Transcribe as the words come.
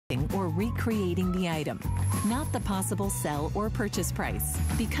or recreating the item, not the possible sell or purchase price.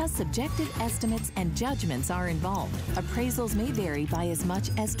 Because subjective estimates and judgments are involved, appraisals may vary by as much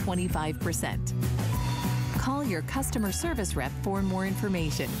as 25%. Call your customer service rep for more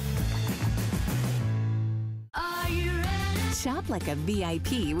information. Shop like a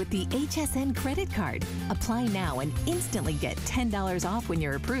VIP with the HSN credit card. Apply now and instantly get $10 off when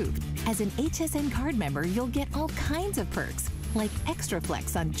you're approved. As an HSN card member, you'll get all kinds of perks, like extra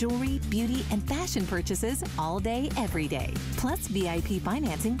flex on jewelry, beauty, and fashion purchases all day, every day. Plus VIP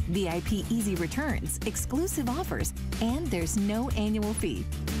financing, VIP easy returns, exclusive offers, and there's no annual fee.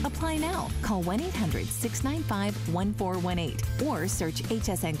 Apply now. Call 1-800-695-1418 or search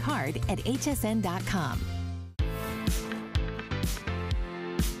HSN card at hsn.com.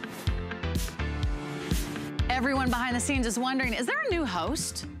 Everyone behind the scenes is wondering, is there a new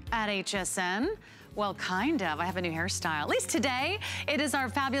host at HSN? Well, kind of. I have a new hairstyle. At least today, it is our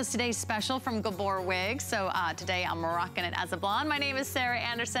Fabulous Today special from Gabor Wigs. So today I'm rocking it as a blonde. My name is Sarah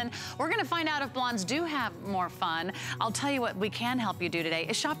Anderson. We're gonna find out if blondes do have more fun. I'll tell you what we can help you do today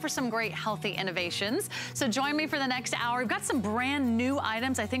is shop for some great healthy innovations. So join me for the next hour. We've got some brand new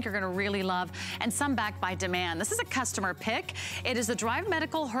items I think you're gonna really love and some backed by demand. This is a customer pick. It is the Drive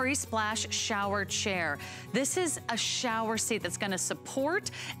Medical Hurry Splash Shower Chair. This is a shower seat that's gonna support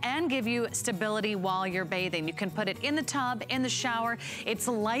and give you stability while you're bathing. You can put it in the tub, in the shower. It's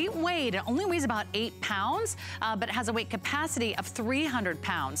lightweight. It only weighs about 8 pounds, but it has a weight capacity of 300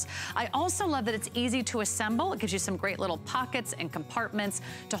 pounds. I also love that it's easy to assemble. It gives you some great little pockets and compartments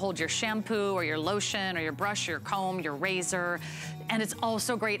to hold your shampoo or your lotion or your brush, your comb, your razor. And it's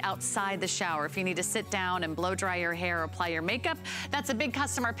also great outside the shower. If you need to sit down and blow dry your hair or apply your makeup, that's a big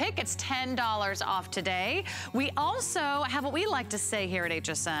customer pick. It's $10 off today. We also have what we like to say here at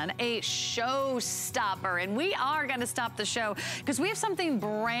HSN, a showstopper. And we are gonna stop the show because we have something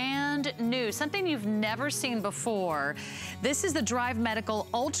brand new, something you've never seen before. This is the Drive Medical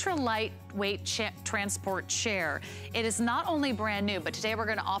Ultra Lightweight Transport Chair. It is not only brand new, but today we're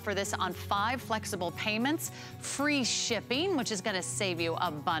gonna offer this on 5 flexible payments, free shipping, which is gonna save you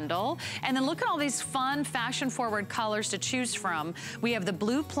a bundle. And then look at all these fun, fashion-forward colors to choose from. We have the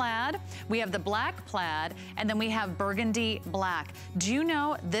blue plaid, we have the black plaid, and then we have burgundy black. Do you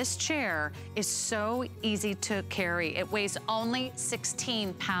know this chair is so easy to carry? It weighs only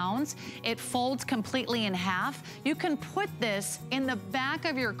 16 pounds. It folds completely in half. You can put this in the back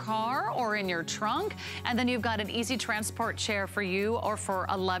of your car or in your trunk, and then you've got an easy transport chair for you or for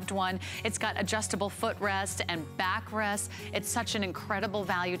a loved one. It's got adjustable footrest and backrest. It's such an incredible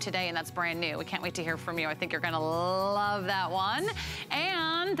value today, and that's brand new. We can't wait to hear from you. I think you're gonna love that one.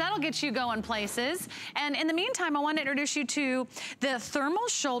 And that'll get you going places. And in the meantime, I want to introduce you to the Thermal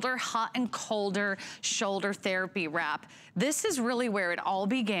Shoulder Hot and Colder Shoulder Therapy Wrap. This is really where it all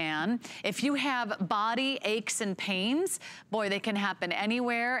began. If you have body aches and pains, boy, they can happen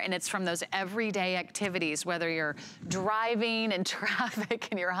anywhere, and it's from those everyday activities, whether you're driving in traffic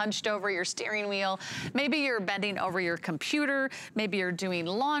and you're hunched over your steering wheel, maybe you're bending over your computer, maybe you're doing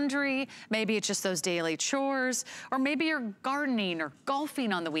laundry, maybe it's just those daily chores, or maybe you're gardening or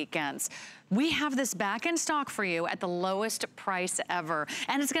golfing on the weekends. We have this back in stock for you at the lowest price ever.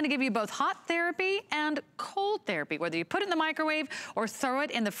 And it's gonna give you both hot therapy and cold therapy. Whether you put it in the microwave or throw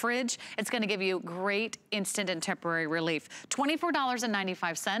it in the fridge, it's gonna give you great instant and temporary relief.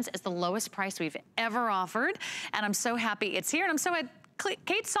 $24.95 is the lowest price we've ever offered. And I'm so happy it's here. And I'm so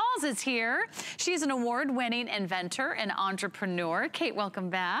Kate Sauls is here. She's an award-winning inventor and entrepreneur. Kate, welcome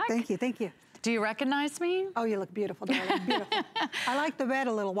back. Thank you, thank you. Do you recognize me? Oh, you look beautiful, darling, beautiful. I liked the red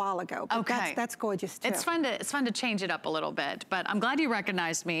a little while ago, but okay. that's gorgeous too. It's fun to change it up a little bit, but I'm glad you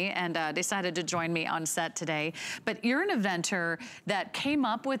recognized me and decided to join me on set today. But you're an inventor that came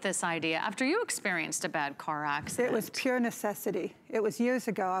up with this idea after you experienced a bad car accident. It was pure necessity. It was years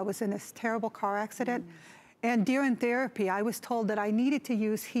ago. I was in this terrible car accident. And during therapy, I was told that I needed to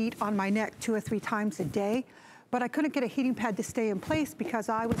use heat on my neck 2 or 3 times a day. But I couldn't get a heating pad to stay in place because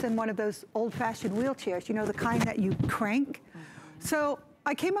I was in one of those old-fashioned wheelchairs, you know, the kind that you crank. So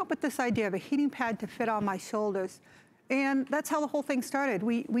I came up with this idea of a heating pad to fit on my shoulders. And that's how the whole thing started.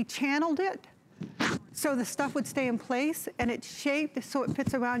 We channeled it so the stuff would stay in place, and it's shaped so it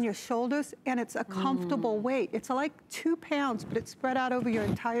fits around your shoulders, and it's a comfortable weight. It's like 2 pounds, but it's spread out over your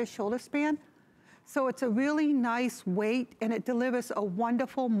entire shoulder span. So it's a really nice weight, and it delivers a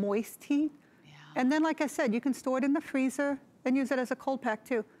wonderful moist heat. And then, like I said, you can store it in the freezer and use it as a cold pack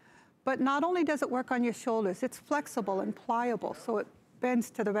too. But not only does it work on your shoulders, it's flexible and pliable, so it bends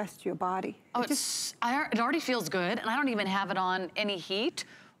to the rest of your body. Oh, it already feels good, and I don't even have it on any heat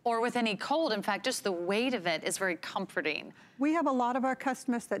or with any cold. In fact, just the weight of it is very comforting. We have a lot of our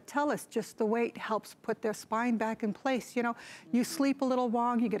customers that tell us just the weight helps put their spine back in place. You know, you sleep a little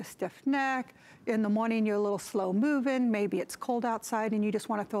wrong, you get a stiff neck. In the morning, you're a little slow moving. Maybe it's cold outside and you just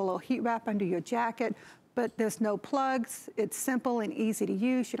want to throw a little heat wrap under your jacket, but there's no plugs. It's simple and easy to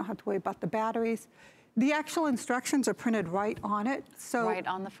use. You don't have to worry about the batteries. The actual instructions are printed right on it. So right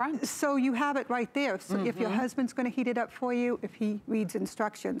on the front. So you have it right there. So if your husband's going to heat it up for you, if he reads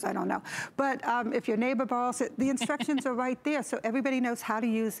instructions, I don't know. But if your neighbor borrows it, the instructions are right there. So everybody knows how to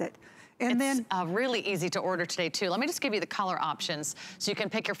use it. And it's really easy to order today too. Let me just give you the color options so you can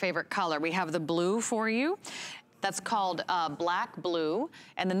pick your favorite color. We have the blue for you. That's called black blue.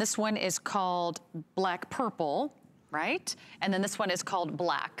 And then this one is called black purple, right? And then this one is called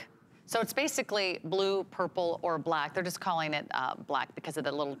black. So it's basically blue, purple, or black. They're just calling it black because of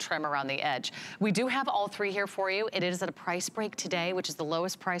the little trim around the edge. We do have all three here for you. It is at a price break today, which is the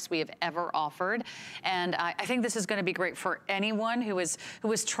lowest price we have ever offered. And I think this is gonna be great for anyone who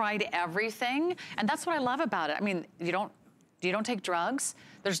has tried everything. And that's what I love about it. I mean, you don't take drugs.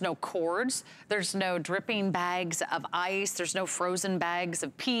 There's no cords. There's no dripping bags of ice. There's no frozen bags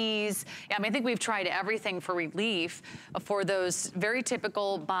of peas. I mean, I think we've tried everything for relief for those very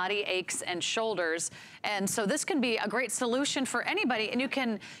typical body aches and shoulders. And so this can be a great solution for anybody. And you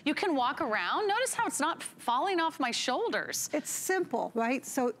can walk around. Notice how it's not falling off my shoulders. it's simple, right?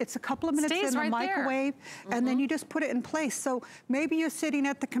 So it's a couple of minutes in the microwave, and then you just put it in place. So maybe you're sitting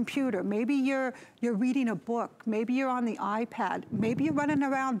at the computer. Maybe you're reading a book. Maybe you're on the iPad. Maybe you're running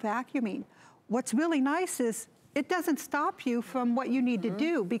around vacuuming. What's really nice is it doesn't stop you from what you need to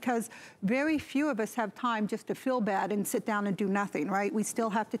do, because very few of us have time just to feel bad and sit down and do nothing, right? We still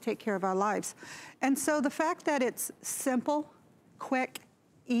have to take care of our lives. And so the fact that it's simple, quick,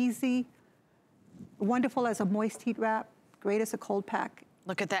 easy, wonderful as a moist heat wrap, great as a cold pack.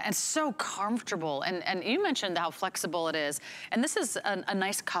 Look at that, and so comfortable. And you mentioned how flexible it is. And this is a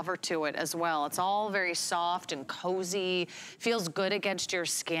nice cover to it as well. It's all very soft and cozy, feels good against your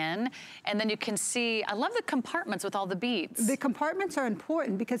skin. And then you can see, I love the compartments with all the beads. The compartments are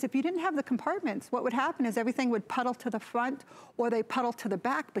important because if you didn't have the compartments, what would happen is everything would puddle to the front or they puddle to the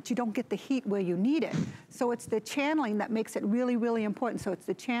back, but you don't get the heat where you need it. So it's the channeling that makes it really, really important. So it's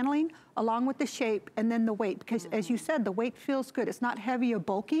the channeling along with the shape and then the weight, because as you said, the weight feels good. It's not heavy or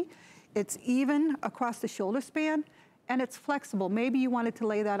bulky. It's even across the shoulder span, and it's flexible. Maybe you wanted to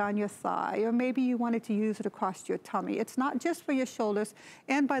lay that on your thigh, or maybe you wanted to use it across your tummy. It's not just for your shoulders.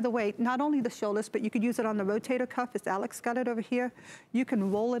 And by the way, not only the shoulders, but you could use it on the rotator cuff, as Alex got it over here. You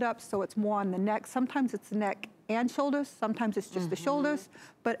can roll it up so it's more on the neck. Sometimes it's the neck and shoulders, sometimes it's just the shoulders,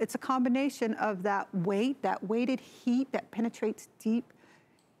 but it's a combination of that weight, that weighted heat that penetrates deep.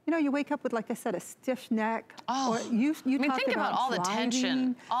 You know, you wake up with, like I said, a stiff neck. Oh, or you I mean, think about all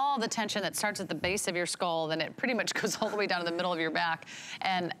driving. the tension that starts at the base of your skull, then it pretty much goes all the way down to the middle of your back.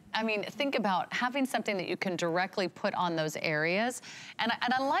 And I mean, think about having something that you can directly put on those areas. And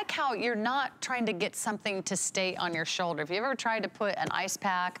I like how you're not trying to get something to stay on your shoulder. If you ever tried to put an ice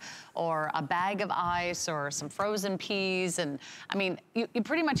pack or a bag of ice or some frozen peas, and I mean, you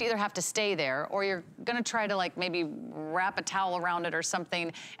pretty much either have to stay there or you're gonna try to like maybe wrap a towel around it or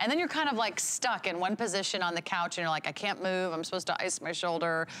something. And then you're kind of like stuck in one position on the couch and you're like, I can't move, I'm supposed to ice my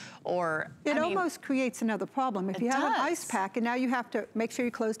shoulder, or It almost creates another problem. If you have an ice pack and now you have to make sure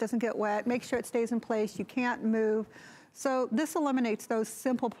your clothes doesn't get wet, make sure it stays in place, you can't move. So this eliminates those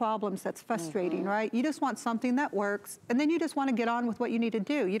simple problems that's frustrating, right? You just want something that works, and then you just want to get on with what you need to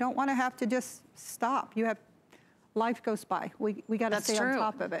do. You don't want to have to just stop. Life goes by. We got to stay on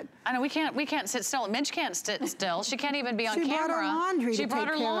top of it. I know we can't sit still. Midge can't sit still. She can't even be on camera. She brought her laundry. She brought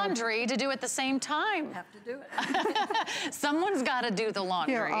her laundry to do at the same time. Have to do it. Someone's got to do the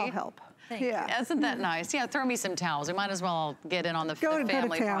laundry. Here, I'll help. Yeah. Isn't that nice? Yeah, throw me some towels. We might as well get in on the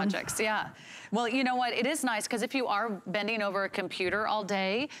family projects. Yeah. Well, you know what? It is nice because if you are bending over a computer all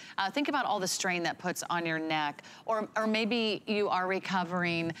day, think about all the strain that puts on your neck. Or maybe you are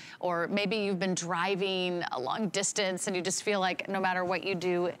recovering, or maybe you've been driving a long distance and you just feel like no matter what you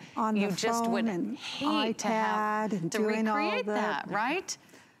do, you just would hate to have to recreate that, right?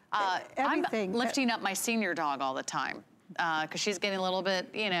 Everything. I'm lifting up my senior dog all the time. Because she's getting a little bit,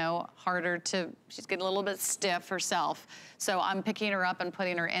 you know, she's getting a little bit stiff herself. So I'm picking her up and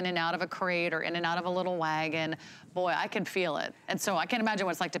putting her in and out of a crate or in and out of a little wagon. Boy, I can feel it. And so I can't imagine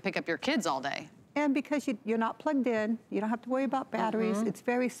what it's like to pick up your kids all day. And because you're not plugged in, you don't have to worry about batteries. It's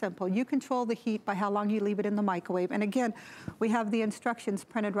very simple. You control the heat by how long you leave it in the microwave. And again, we have the instructions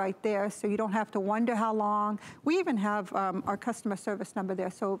printed right there, so you don't have to wonder how long. We even have our customer service number there.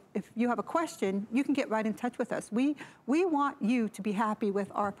 So if you have a question, you can get right in touch with us. We want you to be happy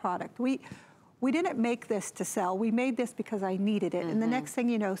with our product. We didn't make this to sell. We made this because I needed it. And the next thing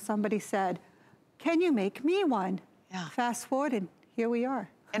you know, somebody said, can you make me one? Yeah. Fast forward, and here we are.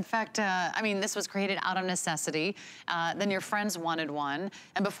 In fact, I mean, this was created out of necessity. Then your friends wanted one.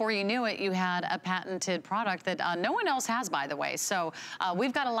 And before you knew it, you had a patented product that no one else has, by the way. So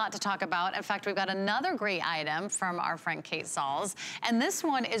we've got a lot to talk about. In fact, we've got another great item from our friend Kate Sauls. And this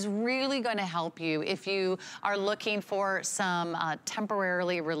one is really going to help you if you are looking for some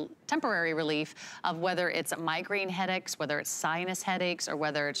temporary relief of whether it's migraine headaches, whether it's sinus headaches, or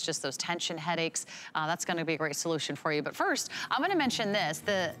whether it's just those tension headaches. That's going to be a great solution for you. But first, I'm going to mention this.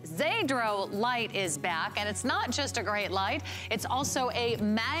 The Zadro light is back, and it's not just a great light, it's also a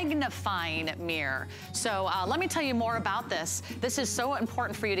magnifying mirror. So let me tell you more about this. This is so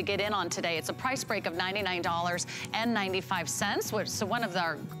important for you to get in on today. It's a price break of $99.95, which is one of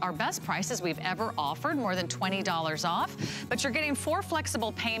our best prices we've ever offered, more than $20 off. But you're getting 4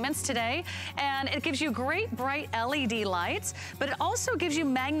 flexible payments today, and it gives you great bright LED lights, but it also gives you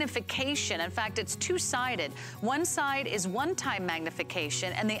magnification. In fact, it's 2-sided. One side is 1-time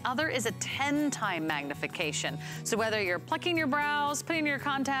magnification, and the other is a 10-time magnification. So whether you're plucking your brows, putting your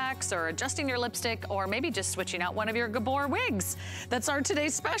contacts, or adjusting your lipstick, or maybe just switching out one of your Gabor wigs, that's our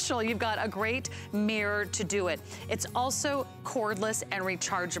today's special. You've got a great mirror to do it. It's also cordless and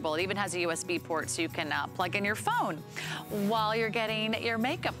rechargeable. It even has a USB port, so you can plug in your phone while you're getting your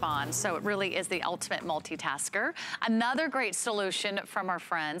makeup on. So it really is the ultimate multitasker. Another great solution from our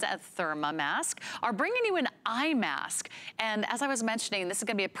friends at ThermaMask are bringing you an eye mask. And as I was mentioning, this is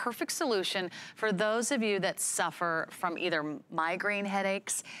going to be a perfect solution for those of you that suffer from either migraine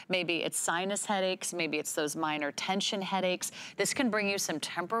headaches, maybe it's sinus headaches, maybe it's those minor tension headaches. This can bring you some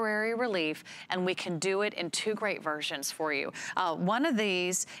temporary relief, and we can do it in 2 great versions for you. One of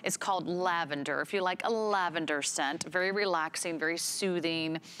these is called lavender. If you like a lavender scent, very relaxing, very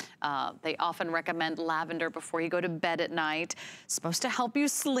soothing. They often recommend lavender before you go to bed at night. It's supposed to help you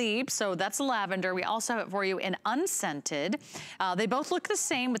sleep, so that's lavender. We also have it for you in unscented. They both look the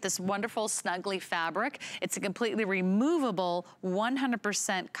same with this wonderful snuggly fabric. It's a completely removable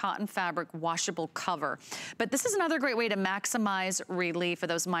 100% cotton fabric washable cover. But this is another great way to maximize relief for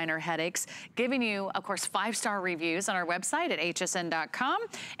those minor headaches, giving you, of course, 5-star reviews on our website at hsn.com.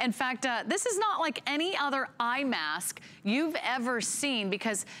 In fact, this is not like any other eye mask you've ever seen,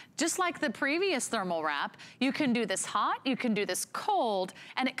 because just like the previous thermal wrap, you can do this hot, you can do this cold,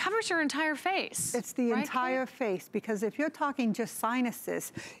 and it covers your entire face. It's the entire face, because if you're talking just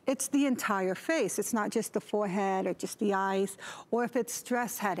sinuses, it's the entire face. It's not just the forehead or just the eyes, or if it's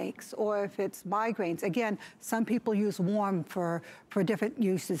stress headaches, or if it's migraines. Again, some people use warm for different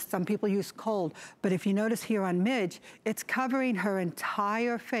uses. Some people use cold. But if you notice here on Midge, it's covering her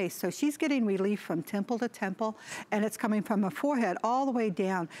entire face. So she's getting relief from temple to temple, and it's coming from her forehead all the way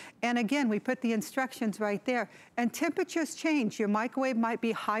down. And again, we put the instructions right there. And temperatures change. Your microwave might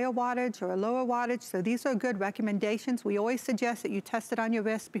be higher wattage or a lower wattage, so these are good recommendations. We always suggest that you test it on your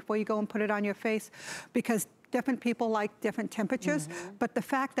wrist before you go and put it on your face, because different people like different temperatures, but the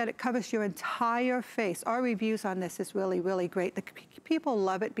fact that it covers your entire face, our reviews on this is really, really great. The people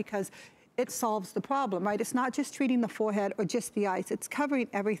love it because it solves the problem, right? It's not just treating the forehead or just the eyes, it's covering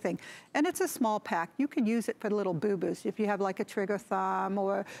everything. And it's a small pack. You can use it for little boo-boos if you have like a trigger thumb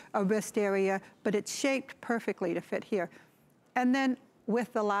or a wrist area, but it's shaped perfectly to fit here. And then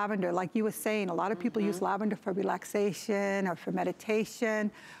with the lavender, like you were saying, a lot of people use lavender for relaxation or for meditation.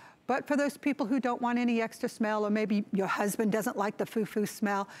 But for those people who don't want any extra smell, or maybe your husband doesn't like the foo-foo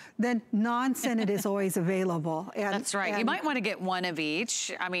smell, then non-scented is always available. And, that's right. You might want to get one of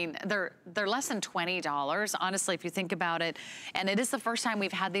each. I mean, they're less than $20, honestly, if you think about it. And it is the first time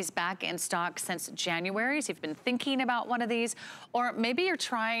we've had these back in stock since January. So if you've been thinking about one of these, or maybe you're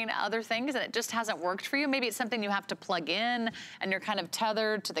trying other things and it just hasn't worked for you. Maybe it's something you have to plug in and you're kind of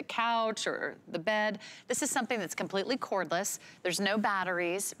tethered to the couch or the bed. This is something that's completely cordless. There's no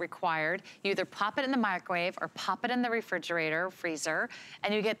batteries required. You either pop it in the microwave or pop it in the refrigerator, freezer,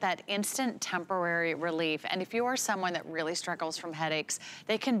 and you get that instant temporary relief. And if you are someone that really struggles from headaches,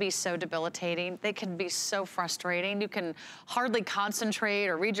 they can be so debilitating. They can be so frustrating. You can hardly concentrate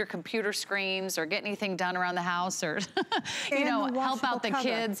or read your computer screens or get anything done around the house or, you know, help out the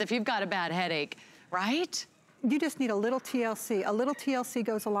kids if you've got a bad headache, right? you just need a little TLC. A little TLC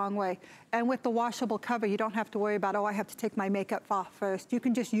goes a long way. And with the washable cover, you don't have to worry about, oh, I have to take my makeup off first. You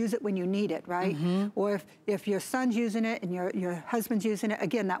can just use it when you need it, right? Or if your son's using it and your husband's using it,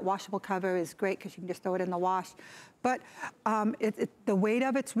 again, that washable cover is great because you can just throw it in the wash. But the weight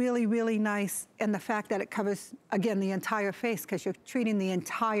of it's really, really nice. And the fact that it covers, again, the entire face because you're treating the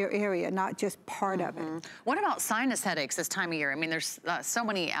entire area, not just part of it. What about sinus headaches this time of year? I mean, there's so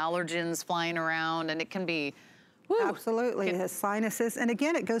many allergens flying around and it can be, woo. Absolutely, it has sinuses. And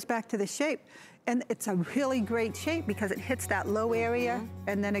again, it goes back to the shape. And it's a really great shape because it hits that low area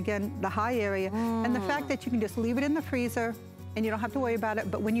and then again, the high area. And the fact that you can just leave it in the freezer and you don't have to worry about it,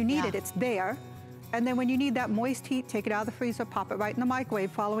 but when you need it, it's there. And then when you need that moist heat, take it out of the freezer, pop it right in the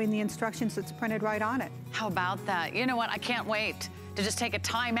microwave, following the instructions that's printed right on it. How about that? You know what, I can't wait to just take a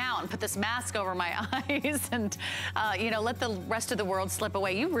time out and put this mask over my eyes and, you know, let the rest of the world slip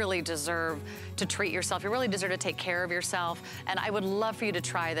away. You really deserve to treat yourself. You really deserve to take care of yourself. And I would love for you to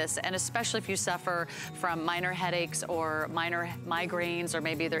try this. And especially if you suffer from minor headaches or minor migraines, or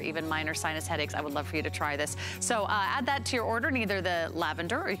maybe they're even minor sinus headaches, I would love for you to try this. So add that to your order, in either the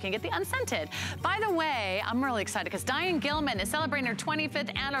lavender or you can get the unscented. By the way, I'm really excited because Diane Gilman is celebrating her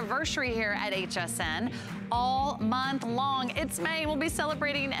 25th anniversary here at HSN all month long. It's May. We'll be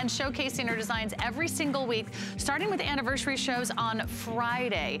celebrating and showcasing her designs every single week, starting with anniversary shows on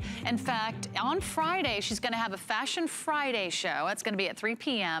Friday. In fact, on Friday, she's going to have a Fashion Friday show. It's going to be at 3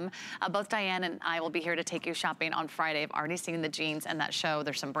 p.m. Both Diane and I will be here to take you shopping on Friday. I've already seen the jeans and that show.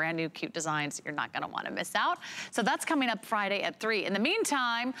 There's some brand new cute designs you're not going to want to miss out. So that's coming up Friday at 3. In the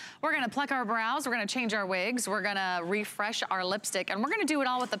meantime, we're going to pluck our brows. We're going to change our wigs. We're going to refresh our lipstick. And we're going to do it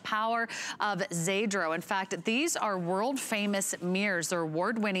all with the power of Zadro. In fact, these are world famous mirrors. They're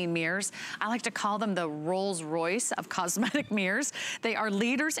award-winning mirrors. I like to call them the Rolls-Royce of cosmetic mirrors. They are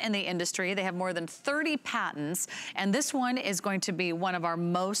leaders in the industry. They have more than 30 patents, and this one is going to be one of our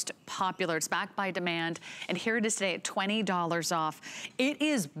most popular. It's backed by demand, and here it is today at $20 off. It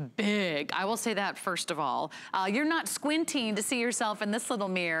is big. I will say that first of all. You're not squinting to see yourself in this little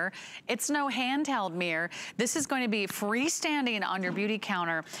mirror. It's no handheld mirror. This is going to be freestanding on your beauty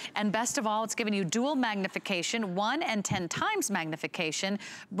counter, and best of all, it's giving you dual magnification, 1 and 10 times magnification,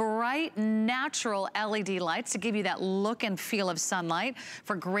 bright natural LED lights to give you that look and feel of sunlight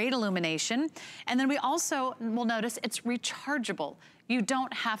for great illumination. And then we also will notice it's rechargeable. You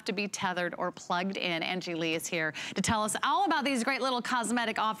don't have to be tethered or plugged in. Angie Lee is here to tell us all about these great little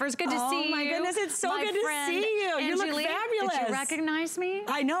cosmetic offers. Good to see you. Oh my goodness, it's so good to see you. Angie You look Lee, fabulous. Did you recognize me?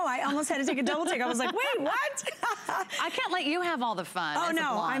 I know, I almost had to take a double take. I was like, wait, what? I can't let you have all the fun. Oh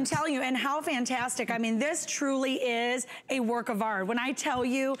no, I'm telling you, and how fantastic. I mean, this truly is a work of art. When I tell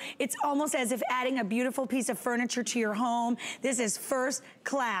you, it's almost as if adding a beautiful piece of furniture to your home. This is first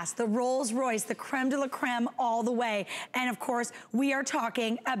class, the Rolls-Royce, the creme de la creme all the way. And of course, we are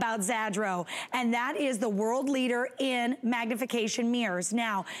talking about Zadro, and that is the world leader in magnification mirrors.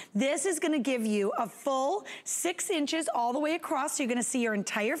 Now, this is gonna give you a full 6 inches all the way across, so you're gonna see your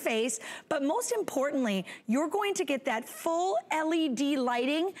entire face, but most importantly, you're going to get that full LED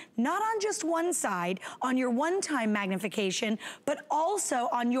lighting, not on just one side, on your one-time magnification, but also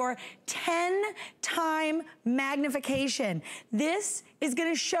on your 10-time magnification. This is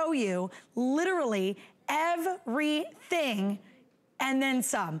gonna show you literally everything and then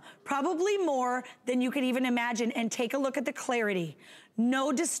some, probably more than you could even imagine. And take a look at the clarity.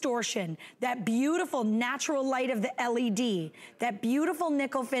 No distortion, that beautiful natural light of the LED, that beautiful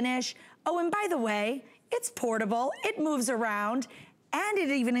nickel finish. Oh, and by the way, it's portable, it moves around, and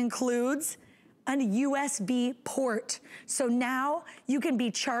it even includes a USB port. So now you can be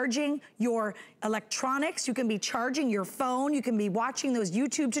charging your electronics, you can be charging your phone, you can be watching those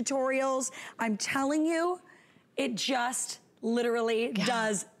YouTube tutorials. I'm telling you, it just literally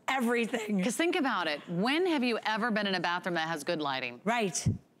does everything. Because think about it. When have you ever been in a bathroom that has good lighting? Right.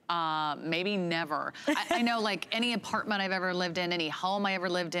 Maybe never. I know, like, any apartment I've ever lived in, any home I ever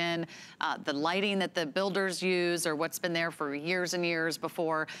lived in, the lighting that the builders use or what's been there for years and years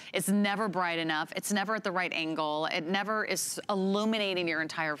before, it's never bright enough. It's never at the right angle. It never is illuminating your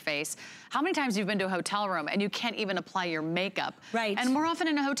entire face. How many times have you been to a hotel room and you can't even apply your makeup? Right. And we're often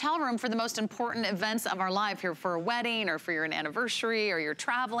in a hotel room for the most important events of our life, here for a wedding or for your anniversary or you're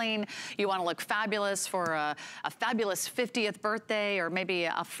traveling. You want to look fabulous for a fabulous 50th birthday or maybe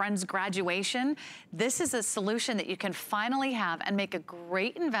a friend's graduation. This is a solution that you can finally have and make a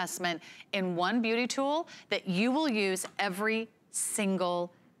great investment in one beauty tool that you will use every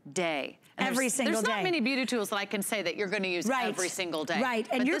single day. And every single day. There's not many beauty tools that I can say that you're gonna use every single day. Right,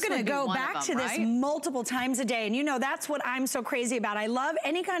 and you're gonna go back to this multiple times a day. And you know, that's what I'm so crazy about. I love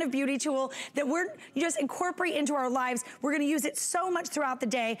any kind of beauty tool that you just incorporate into our lives. We're gonna use it so much throughout the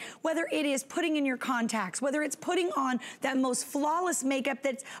day, whether it is putting in your contacts, whether it's putting on that most flawless makeup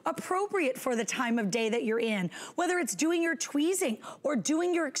that's appropriate for the time of day that you're in, whether it's doing your tweezing or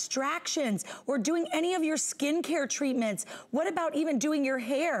doing your extractions or doing any of your skincare treatments. What about even doing your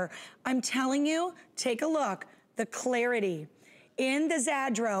hair? I'm telling you, take a look. The clarity in the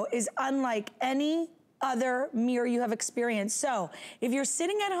Zadro is unlike any other mirror you have experienced. So if you're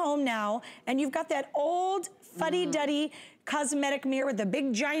sitting at home now and you've got that old fuddy-duddy cosmetic mirror with the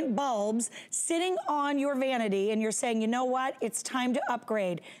big giant bulbs sitting on your vanity and you're saying, you know what, it's time to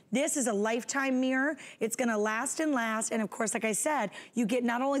upgrade. This is a lifetime mirror. It's gonna last and last. And of course, like I said, you get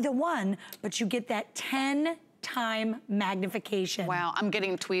not only the one, but you get that 10-time magnification. Wow, I'm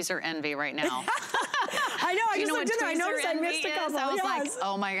getting tweezer envy right now. I know, I just looked in there, I noticed I missed a couple. I was like,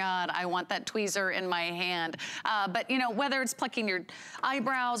 oh my God, I want that tweezer in my hand. But you know, whether it's plucking your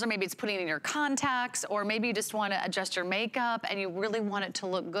eyebrows or maybe it's putting in your contacts or maybe you just wanna adjust your makeup and you really want it to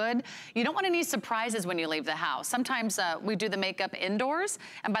look good, you don't want any surprises when you leave the house. Sometimes we do the makeup indoors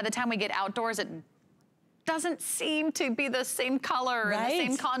and by the time we get outdoors, it doesn't seem to be the same color and the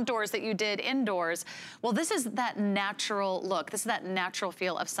same contours that you did indoors. Well, this is that natural look. This is that natural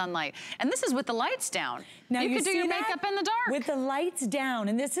feel of sunlight. And this is with the lights down. Now you could do your makeup in the dark. With the lights down.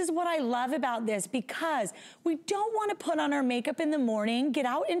 And this is what I love about this because we don't want to put on our makeup in the morning, get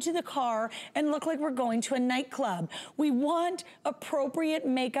out into the car and look like we're going to a nightclub. We want appropriate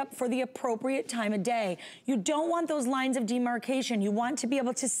makeup for the appropriate time of day. You don't want those lines of demarcation. You want to be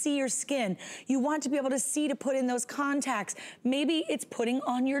able to see your skin. You want to be able to see to put in those contacts. Maybe it's putting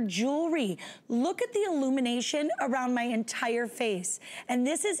on your jewelry. Look at the illumination around my entire face. And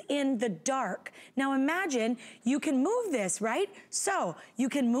this is in the dark. Now imagine you can move this, right? So you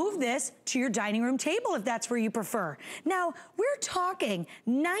can move this to your dining room table if that's where you prefer. Now we're talking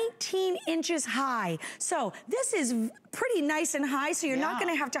 19 inches high. So this is pretty nice and high, so you're not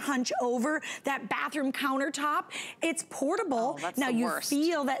gonna have to hunch over that bathroom countertop. It's portable. Oh, that's now the you worst.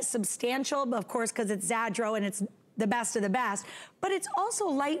 feel that substantial, of course, because it's Zadro and it's the best of the best, but it's also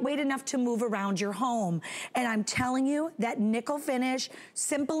lightweight enough to move around your home. And I'm telling you, that nickel finish,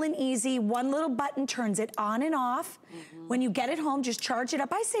 simple and easy, one little button turns it on and off. When you get it home, just charge it up.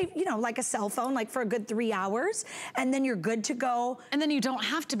 I say, you know, like a cell phone, like for a good 3 hours, and then you're good to go. And then you don't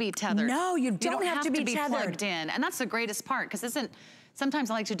have to be tethered. No, you don't have to be tethered. Plugged in. And that's the greatest part, because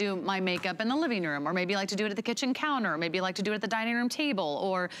sometimes I like to do my makeup in the living room, or maybe I like to do it at the kitchen counter, or maybe I like to do it at the dining room table,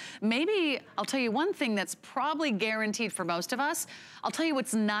 or maybe, I'll tell you one thing that's probably guaranteed for most of us, I'll tell you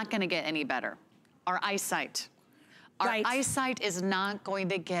what's not gonna get any better, our eyesight. Our eyesight is not going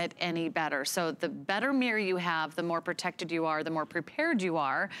to get any better. So the better mirror you have, the more protected you are, the more prepared you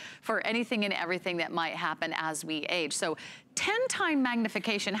are for anything and everything that might happen as we age. So 10-time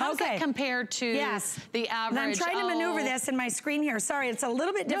magnification, how does that compare to the average? And I'm trying to maneuver this in my screen here. Sorry, it's a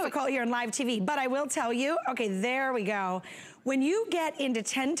little bit difficult here in live TV, but I will tell you, okay, there we go. When you get into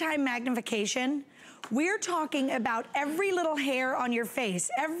 10-time magnification, we're talking about every little hair on your face,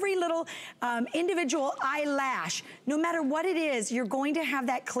 every little individual eyelash. No matter what it is, you're going to have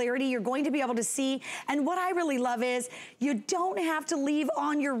that clarity. You're going to be able to see. And what I really love is you don't have to leave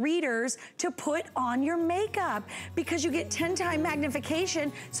on your readers to put on your makeup because you get 10-time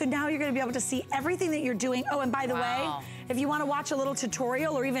magnification. So now you're going to be able to see everything that you're doing. Oh, and by the way, if you want to watch a little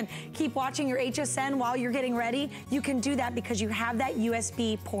tutorial or even keep watching your HSN while you're getting ready, you can do that because you have that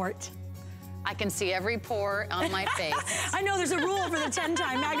USB port. I can see every pore on my face. I know there's a rule for the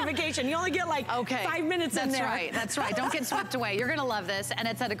 10-time magnification. You only get like 5 minutes in there. That's right, that's right. Don't get swept away. You're gonna love this, and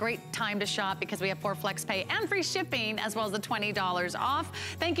it's at a great time to shop because we have 4 flex pay and free shipping, as well as the $20 off.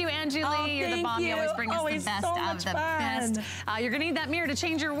 Thank you, Angie Lee. You're the bomb. You always bring us the best of the best. You're gonna need that mirror to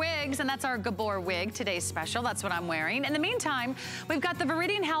change your wigs, and that's our Gabor wig, today's special. That's what I'm wearing. In the meantime, we've got the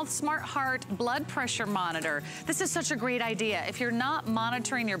Veridian Health Smart Heart blood pressure monitor. This is such a great idea. If you're not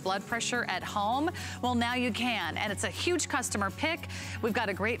monitoring your blood pressure at home, well, now you can, and it's a huge customer pick. We've got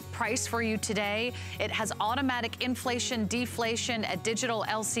a great price for you today. It has automatic inflation, deflation, a digital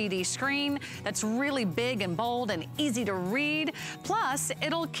LCD screen that's really big and bold and easy to read. Plus,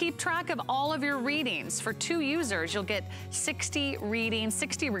 it'll keep track of all of your readings. For 2 users, you'll get 60 readings,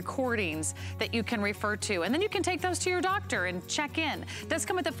 60 recordings that you can refer to, and then you can take those to your doctor and check in. It does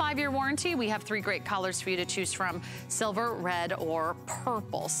come with a 5-year warranty. We have 3 great colors for you to choose from: silver, red, or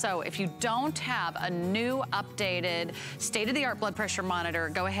purple. So if you don't don't have a new updated state-of-the-art blood pressure monitor,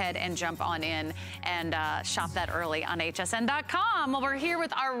 go ahead and jump on in and shop that early on hsn.com. Well, we're here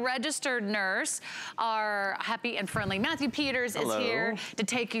with our registered nurse, our happy and friendly Matthew Peters is here to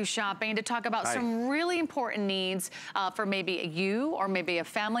take you shopping, to talk about some really important needs for maybe you or maybe a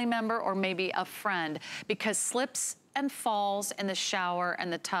family member or maybe a friend, because slips and falls in the shower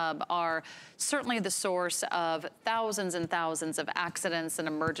and the tub are certainly the source of thousands and thousands of accidents and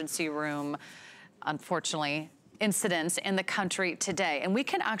emergency room, unfortunately, incidents in the country today. And we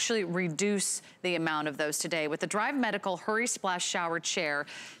can actually reduce the amount of those today with the Drive Medical Hurry Splash Shower Chair.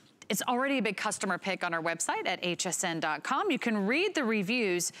 It's already a big customer pick on our website at hsn.com. You can read the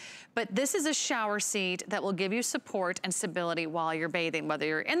reviews, but this is a shower seat that will give you support and stability while you're bathing, whether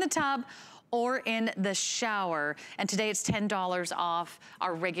you're in the tub or in the shower. And today it's $10 off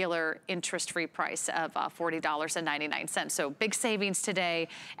our regular interest-free price of $40.99. So big savings today.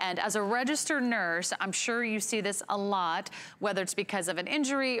 And as a registered nurse, I'm sure you see this a lot, whether it's because of an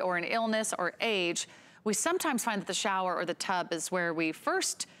injury or an illness or age. We sometimes find that the shower or the tub is where we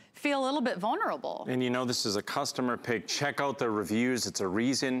first feel a little bit vulnerable. And you know, this is a customer pick. Check out the reviews. It's a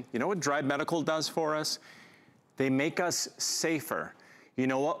reason. You know what Drive Medical does for us? They make us safer. You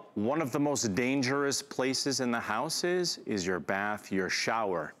know what? One of the most dangerous places in the house is your bath, your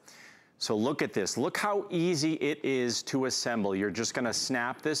shower. So look at this. Look how easy it is to assemble. You're just gonna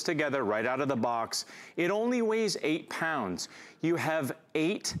snap this together right out of the box. It only weighs 8 pounds. You have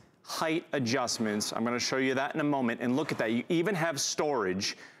 8 height adjustments. I'm gonna show you that in a moment. And look at that. You even have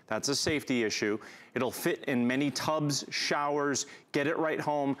storage. That's a safety issue. It'll fit in many tubs, showers, get it right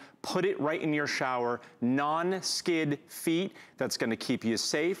home, put it right in your shower, non-skid feet. That's gonna keep you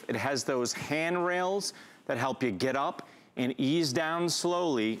safe. It has those handrails that help you get up and ease down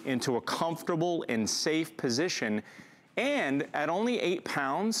slowly into a comfortable and safe position. And at only 8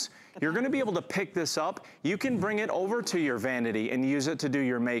 pounds, you're gonna be able to pick this up. You can bring it over to your vanity and use it to do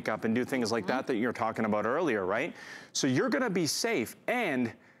your makeup and do things like that you're talking about earlier, right? So you're gonna be safe,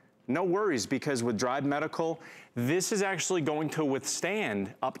 and no worries, because with Drive Medical, this is actually going to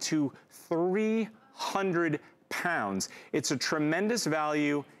withstand up to 300 pounds. It's a tremendous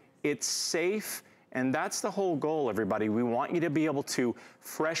value, it's safe, and that's the whole goal, everybody. We want you to be able to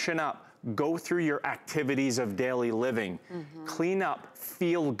freshen up, go through your activities of daily living, clean up,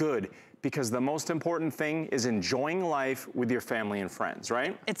 feel good, because the most important thing is enjoying life with your family and friends,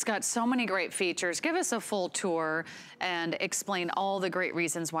 right? It's got so many great features. Give us a full tour and explain all the great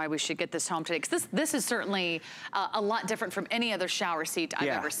reasons why we should get this home today, because this is certainly a lot different from any other shower seat I've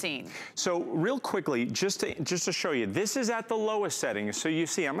ever seen. So real quickly, just to show you, this is at the lowest setting. So you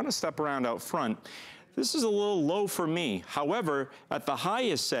see, I'm gonna step around out front. This is a little low for me. However, at the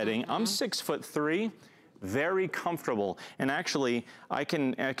highest setting, I'm 6'3", very comfortable. And actually, I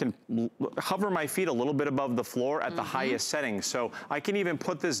can hover my feet a little bit above the floor at the highest setting. So I can even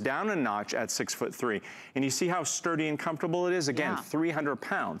put this down a notch at 6'3". And you see how sturdy and comfortable it is? Again, 300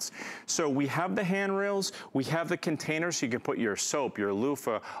 pounds. So we have the handrails, we have the containers, so you can put your soap, your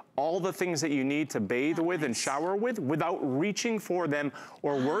loofah, all the things that you need to bathe with and shower with without reaching for them,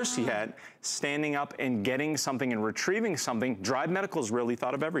 or worse yet, standing up and getting something and retrieving something. Drive Medical's really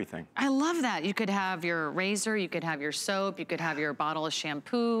thought of everything. I love that. You could have your razor, you could have your soap, you could have your bottle of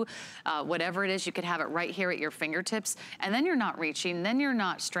shampoo, whatever it is, you could have it right here at your fingertips, and then you're not reaching, then you're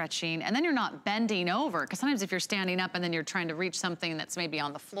not stretching, and then you're not bending over, because sometimes if you're standing up and then you're trying to reach something that's maybe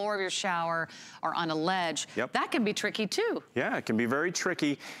on the floor of your shower or on a ledge, that can be tricky too. Yeah, it can be very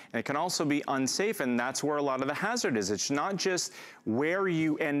tricky, and it can also be unsafe, and that's where a lot of the hazard is. It's not just where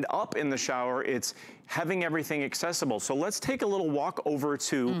you end up in the shower, it's having everything accessible. So let's take a little walk over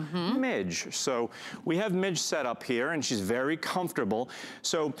to Midge. So we have Midge set up here, and she's very comfortable.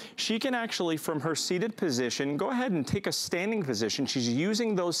 So she can actually, from her seated position, go ahead and take a standing position. She's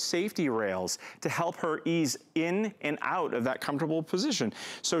using those safety rails to help her ease in and out of that comfortable position.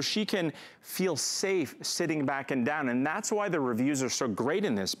 So she can feel safe sitting back and down. And that's why the reviews are so great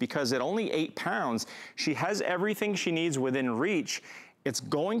in this, because at only 8 pounds, she has everything she needs within reach. It's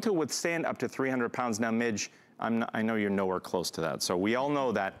going to withstand up to 300 pounds. Now, Midge, I know you're nowhere close to that, so we all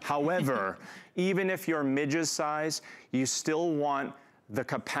know that. However, even if you're Midge's size, you still want the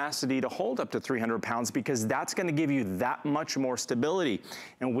capacity to hold up to 300 pounds, because that's gonna give you that much more stability.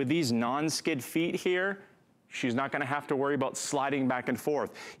 And with these non-skid feet here, she's not gonna have to worry about sliding back and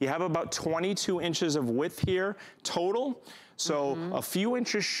forth. You have about 22 inches of width here total, so a few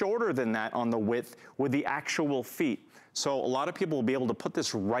inches shorter than that on the width with the actual feet. So a lot of people will be able to put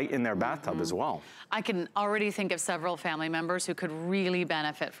this right in their bathtub as well. I can already think of several family members who could really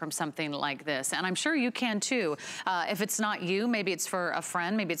benefit from something like this. And I'm sure you can too. If it's not you, maybe it's for a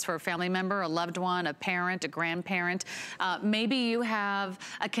friend, maybe it's for a family member, a loved one, a parent, a grandparent. Maybe you have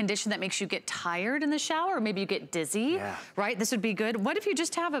a condition that makes you get tired in the shower, or maybe you get dizzy, right? This would be good. What if you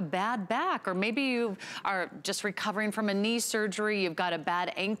just have a bad back, or maybe you are just recovering from a knee surgery, you've got a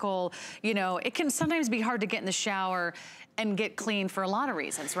bad ankle. You know, it can sometimes be hard to get in the shower and get clean for a lot of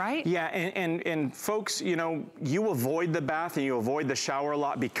reasons, right? Yeah, and folks, you know, you avoid the bath and you avoid the shower a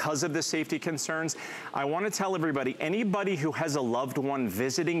lot because of the safety concerns. I want to tell everybody, anybody who has a loved one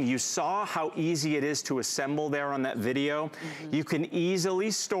visiting, you saw how easy it is to assemble there on that video. You can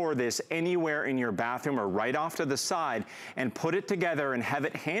easily store this anywhere in your bathroom or right off to the side and put it together and have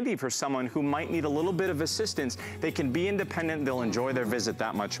it handy for someone who might need a little bit of assistance. They can be independent, they'll enjoy their visit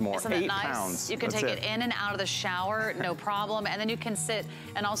that much more. Isn't 8 it nice? pounds. You can That's take it in and out of the shower, no problem, and then you can sit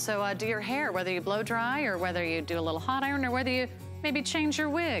and also do your hair, whether you blow dry or whether you do a little hot iron or whether you maybe change your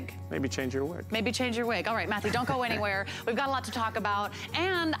wig. Maybe change your wig. Maybe change your wig. All right, Matthew, don't go anywhere. We've got a lot to talk about.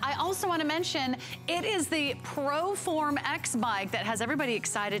 And I also want to mention, it is the ProForm X bike that has everybody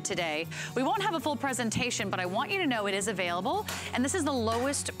excited today. We won't have a full presentation, but I want you to know it is available. And this is the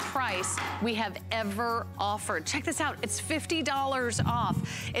lowest price we have ever offered. Check this out. It's $50 off.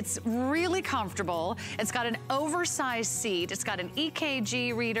 It's really comfortable. It's got an oversized seat. It's got an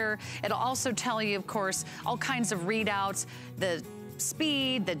EKG reader. It'll also tell you, of course, all kinds of readouts, the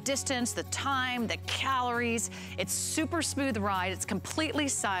speed, the distance, the time, the calories. It's super smooth ride. It's completely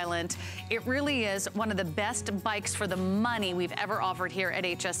silent. It really is one of the best bikes for the money we've ever offered here at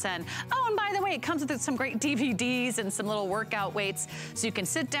HSN. Oh, and by the way, it comes with some great DVDs and some little workout weights. So you can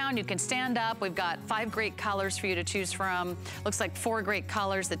sit down, you can stand up. We've got 5 great colors for you to choose from. Looks like 4 great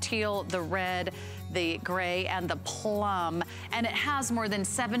colors, the teal, the red, the gray, and the plum. And it has more than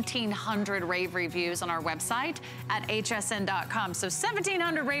 1,700 rave reviews on our website at hsn.com. So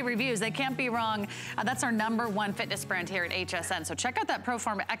 1,700 rave reviews, they can't be wrong. That's our #1 fitness brand here at HSN. So check out that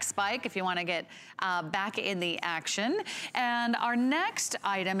ProForm X bike if you want to get back in the action. And our next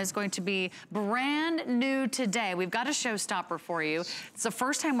item is going to be brand new today. We've got a showstopper for you. It's the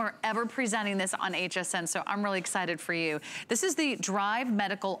first time we're ever presenting this on HSN, so I'm really excited for you. This is the Drive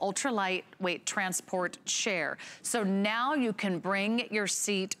Medical Ultra Lightweight Transport Chair. So now you can bring your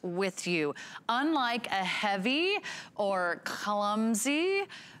seat with you. Unlike a heavy or clumsy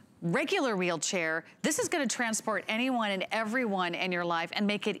regular wheelchair, this is going to transport anyone and everyone in your life and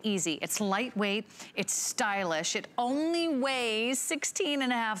make it easy. It's lightweight, it's stylish, it only weighs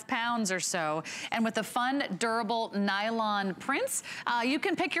 16.5 pounds or so, and with the fun, durable nylon prints, you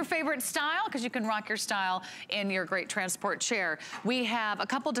can pick your favorite style because you can rock your style in your great transport chair. We have a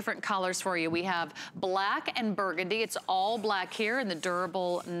couple different colors for you. We have black and burgundy. It's all black here in the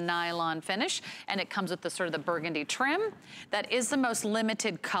durable nylon finish, and it comes with the sort of the burgundy trim. That is the most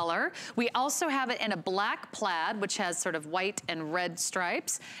limited color. We also have it in a black plaid, which has sort of white and red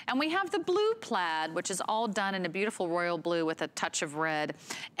stripes. And we have the blue plaid, which is all done in a beautiful royal blue with a touch of red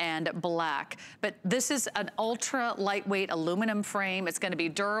and black. But this is an ultra lightweight aluminum frame. It's going to be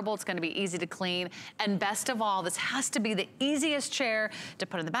durable. It's going to be easy to clean. And best of all, this has to be the easiest chair to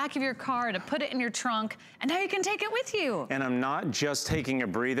put in the back of your car and to put it in your trunk. And now you can take it with you. And I'm not just taking a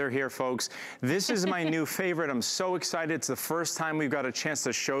breather here, folks. This is my new favorite. I'm so excited. It's the first time we've got a chance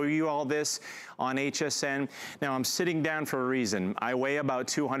to show you all this on HSN. Now, I'm sitting down for a reason. I weigh about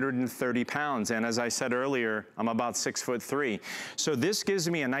 230 pounds, and as I said earlier, I'm about 6'3". So this gives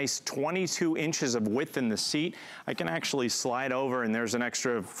me a nice 22 inches of width in the seat. I can actually slide over, and there's an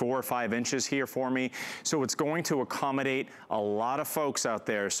extra 4 or 5 inches here for me. So it's going to accommodate a lot of folks out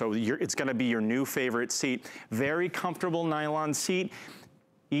there. So it's gonna be your new favorite seat. Very comfortable nylon seat.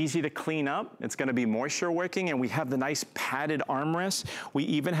 Easy to clean up. It's gonna be moisture wicking, and we have the nice padded armrests. We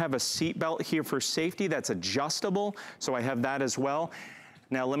even have a seat belt here for safety that's adjustable, so I have that as well.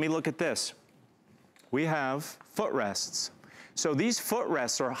 Now let me look at this. We have footrests. So these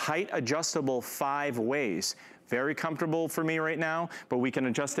footrests are height adjustable 5 ways. Very comfortable for me right now, but we can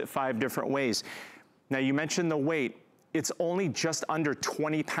adjust it 5 different ways. Now you mentioned the weight. It's only just under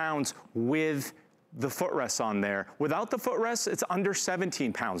 20 pounds with the footrests on there. Without the footrests, it's under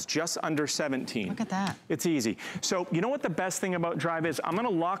 17 pounds, just under 17. Look at that. It's easy. So you know what the best thing about Drive is? I'm gonna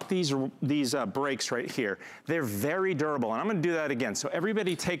lock these brakes right here. They're very durable, and I'm gonna do that again. So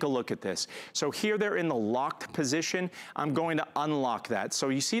everybody take a look at this. So here they're in the locked position. I'm going to unlock that. So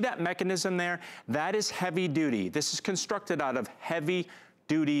you see that mechanism there? That is heavy duty. This is constructed out of heavy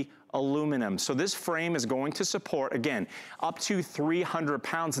duty aluminum. So this frame is going to support, again, up to 300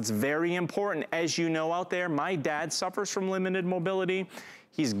 pounds. It's very important. As you know out there, my dad suffers from limited mobility.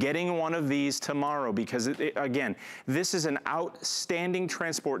 He's getting one of these tomorrow because, again, this is an outstanding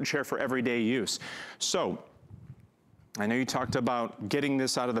transport chair for everyday use. So, I know you talked about getting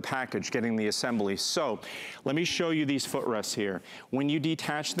this out of the package, getting the assembly. So let me show you these footrests here. When you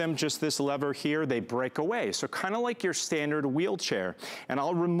detach them, just this lever here, they break away. So kind of like your standard wheelchair. And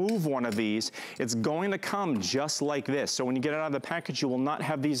I'll remove one of these. It's going to come just like this. So when you get it out of the package, you will not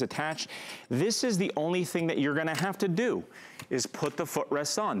have these attached. This is the only thing that you're gonna have to do is put the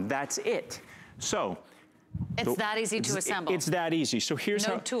footrests on. That's it. So, it's that easy to assemble. It's that easy. So here's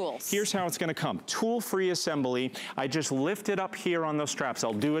no tools. Here's how it's gonna come. Tool-free assembly. I just lift it up here on those straps.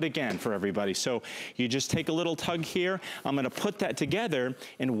 I'll do it again for everybody. So you just take a little tug here. I'm gonna put that together,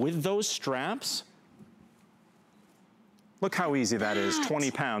 and with those straps, look how easy that is,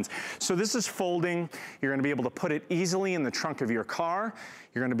 20 pounds. So this is folding. You're gonna be able to put it easily in the trunk of your car.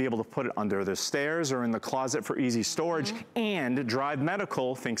 You're gonna be able to put it under the stairs or in the closet for easy storage. And Drive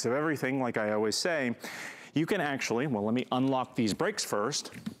Medical thinks of everything, like I always say. You can actually, well, let me unlock these brakes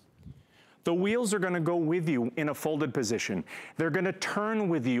first. The wheels are gonna go with you in a folded position. They're gonna turn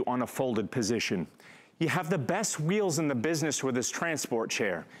with you on a folded position. You have the best wheels in the business with this transport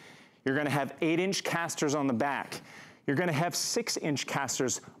chair. You're gonna have 8-inch casters on the back. You're gonna have 6-inch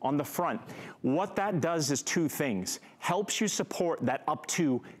casters on the front. What that does is two things. Helps you support that up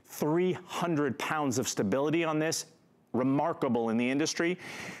to 300 pounds of stability on this. Remarkable in the industry.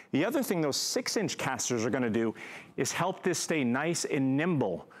 The other thing those 6-inch casters are gonna do is help this stay nice and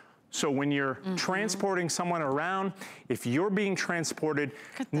nimble. So when you're transporting someone around, if you're being transported,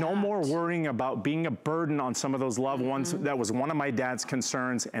 no more worrying about being a burden on some of those loved ones. That was one of my dad's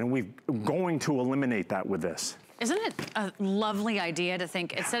concerns, and we're going to eliminate that with this. Isn't it a lovely idea to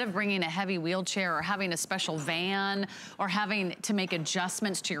think, instead of bringing a heavy wheelchair or having a special van or having to make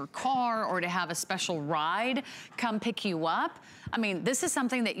adjustments to your car or to have a special ride come pick you up? I mean, this is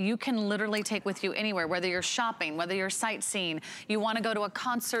something that you can literally take with you anywhere, whether you're shopping, whether you're sightseeing, you wanna go to a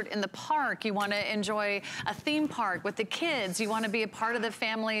concert in the park, you wanna enjoy a theme park with the kids, you wanna be a part of the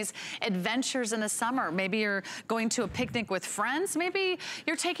family's adventures in the summer. Maybe you're going to a picnic with friends, maybe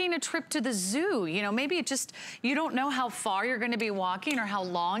you're taking a trip to the zoo, you know, maybe it just, you don't know how far you're gonna be walking or how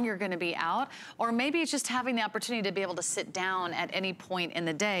long you're gonna be out, or maybe it's just having the opportunity to be able to sit down at any point in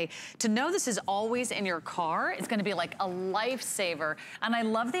the day. To know this is always in your car, it's gonna be like a lifesaver. And I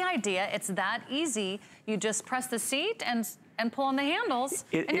love the idea, it's that easy. You just press the seat and pull on the handles,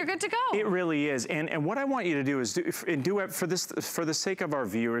 and you're good to go. It really is. And what I want you to do is, do it for the sake of our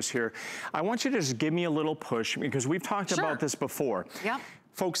viewers here, I want you to just give me a little push, because we've talked about this before. Yep.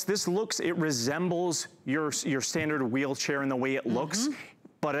 Folks, this looks, it resembles your standard wheelchair in the way it looks.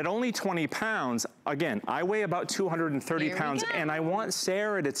 But at only 20 pounds, again, I weigh about 230 pounds, and I want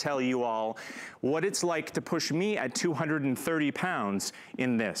Sarah to tell you all what it's like to push me at 230 pounds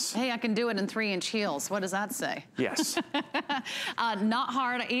in this. Hey, I can do it in 3-inch heels. What does that say? Yes. Not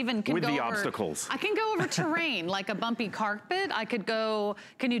hard. I even can with go the over, obstacles. I can go over terrain, like a bumpy carpet. I could go,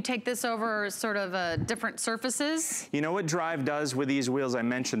 can you take this over sort of different surfaces? You know what Drive does with these wheels? I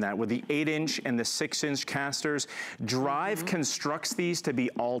mentioned that. With the 8-inch and the 6-inch casters, Drive constructs these to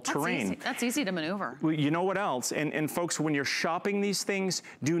be all-terrain. That's easy to maneuver. Well, you know what else? And folks, when you're shopping these things,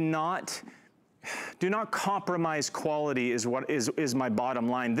 do not compromise quality is what is my bottom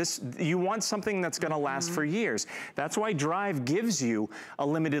line. You want something that's gonna last for years. That's why Drive gives you a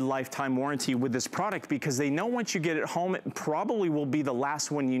limited lifetime warranty with this product, because they know once you get it home, it probably will be the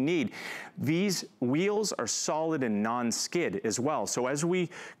last one you need. These wheels are solid and non-skid as well. So as we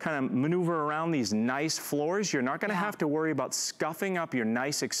kind of maneuver around these nice floors, you're not gonna have to worry about scuffing up your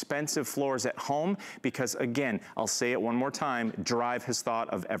nice expensive floors at home, because again, I'll say it one more time, Drive has thought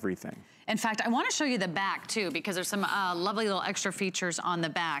of everything. In fact, I want to show you the back too, because there's some lovely little extra features on the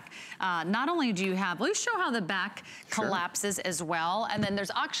back. Not only do you have, will you show how the back collapses as well? And then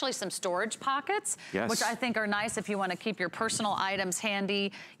there's actually some storage pockets, which I think are nice if you want to keep your personal items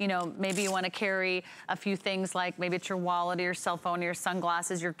handy. You know, maybe you want to carry a few things, like maybe it's your wallet or your cell phone or your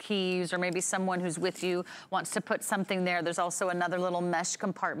sunglasses, your keys, or maybe someone who's with you wants to put something there. There's also another little mesh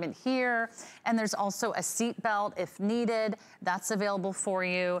compartment here. And there's also a seat belt if needed. That's available for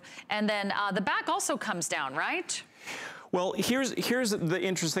you. And then the back also comes down, right? Well, here's the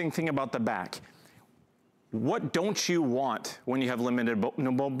interesting thing about the back. What don't you want when you have limited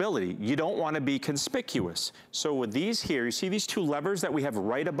mobility? You don't want to be conspicuous. So with these here, you see these two levers that we have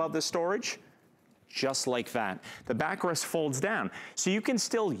right above the storage? just like that. The backrest folds down. So you can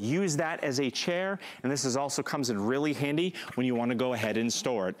still use that as a chair, and this also comes in really handy when you want to go ahead and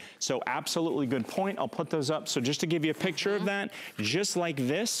store it. So absolutely good point. I'll put those up. So just to give you a picture of that, just like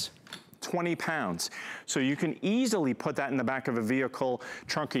this, 20 pounds. So you can easily put that in the back of a vehicle,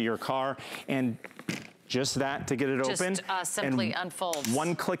 trunk of your car, and just that to get it open. Just simply unfolds.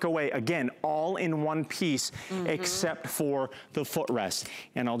 One click away. Again, all in one piece, except for the footrest.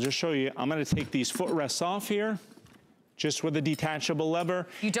 And I'll just show you, I'm gonna take these footrests off here, just with a detachable lever.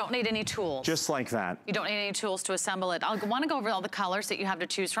 You don't need any tools. Just like that. You don't need any tools to assemble it. I want to go over all the colors that you have to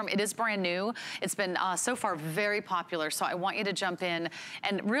choose from. It is brand new. It's been so far very popular, so I want you to jump in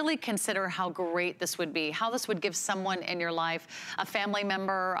and really consider how great this would be, how this would give someone in your life, a family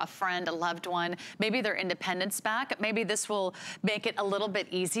member, a friend, a loved one, maybe their independence back. Maybe this will make it a little bit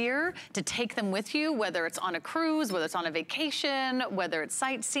easier to take them with you, whether it's on a cruise, whether it's on a vacation, whether it's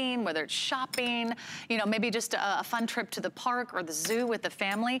sightseeing, whether it's shopping, you know, maybe just a fun trip to the park or the zoo with the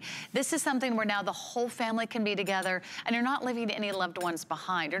family. This is something where now the whole family can be together and you're not leaving any loved ones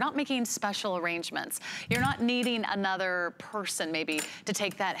behind. You're not making special arrangements. You're not needing another person maybe to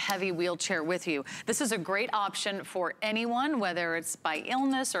take that heavy wheelchair with you. This is a great option for anyone, whether it's by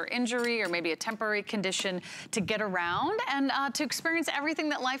illness or injury or maybe a temporary condition, to get around and to experience everything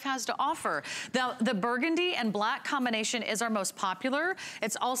that life has to offer. The burgundy and black combination is our most popular.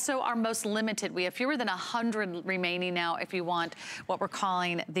 It's also our most limited. We have fewer than 100 remaining now if you want what we're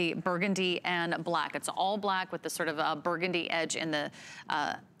calling the burgundy and black. It's all black with the sort of burgundy edge in the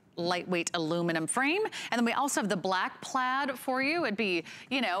lightweight aluminum frame. And then we also have the black plaid for you. It'd be,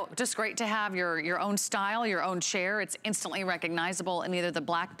 you know, just great to have your own style, your own chair. It's instantly recognizable in either the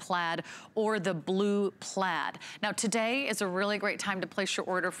black plaid or the blue plaid. Now today is a really great time to place your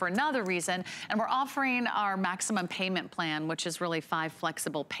order for another reason, and we're offering our maximum payment plan, which is really 5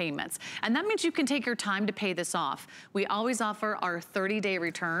 flexible payments. And that means you can take your time to pay this off. We always offer our 30-day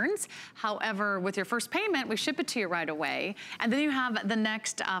returns. However, with your first payment, we ship it to you right away. And then you have the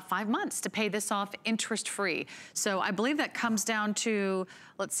next 5 months to pay this off interest-free. So I believe that comes down to,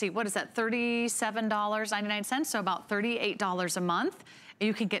 let's see, what is that, $37.99, so about $38 a month.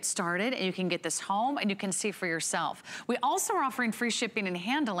 You can get started and you can get this home and you can see for yourself. We also are offering free shipping and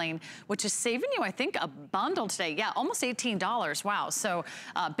handling, which is saving you, I think, a bundle today. Yeah, almost $18, wow. So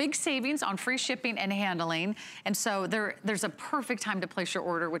big savings on free shipping and handling. And so there's a perfect time to place your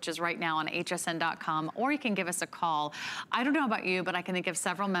order, which is right now on hsn.com, or you can give us a call. I don't know about you, but I can think of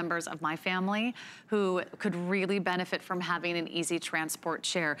several members of my family who could really benefit from having an easy transport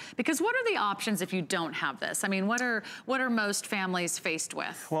chair. Because what are the options if you don't have this? I mean, what are most families faced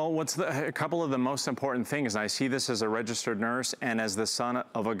with? Well, a couple of the most important things, and I see this as a registered nurse and as the son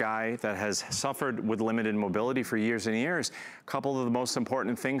of a guy that has suffered with limited mobility for years and years, a couple of the most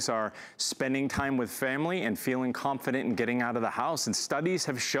important things are spending time with family and feeling confident in getting out of the house. And studies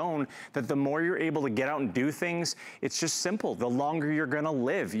have shown that the more you're able to get out and do things, it's just simple. The longer you're gonna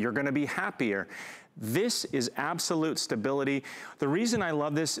live, you're gonna be happier. This is absolute stability. The reason I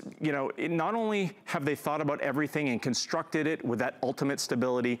love this, you know, not only have they thought about everything and constructed it with that ultimate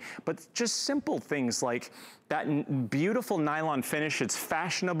stability, but just simple things like that beautiful nylon finish. It's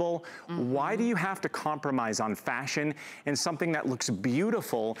fashionable. Why do you have to compromise on fashion and something that looks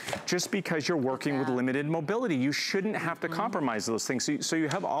beautiful just because you're working with limited mobility? You shouldn't have to compromise those things. So you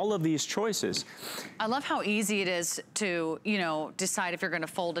have all of these choices. I love how easy it is to, you know, decide if you're gonna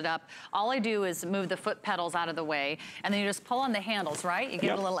fold it up. All I do is move the foot pedals out of the way, and then you just pull on the handles, right? You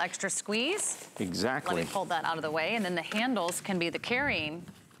give it a little extra squeeze. Exactly. Let me pull that out of the way, and then the handles can be the carrying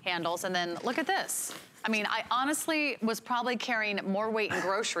handles, and then look at this. I mean, I honestly was probably carrying more weight in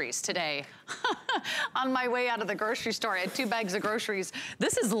groceries today. On my way out of the grocery store, I had 2 bags of groceries.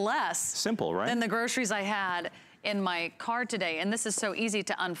 This is less simple, right? Than the groceries I had in my car today. And this is so easy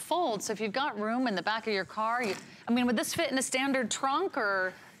to unfold. So if you've got room in the back of your car, I mean, would this fit in a standard trunk,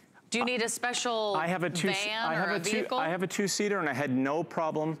 or do you need a special van or a vehicle? I have a 2-seater, and I had no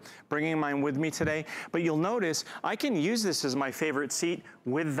problem bringing mine with me today. But you'll notice I can use this as my favorite seat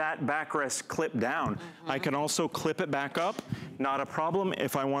with that backrest clip down. I can also clip it back up, not a problem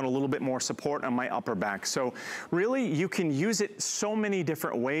if I want a little bit more support on my upper back. So really, you can use it so many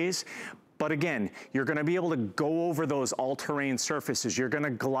different ways. But again, you're gonna be able to go over those all-terrain surfaces. You're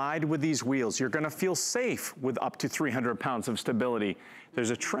gonna glide with these wheels. You're gonna feel safe with up to 300 pounds of stability. There's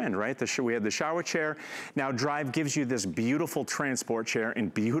a trend, right? We had the shower chair. Now Drive gives you this beautiful transport chair in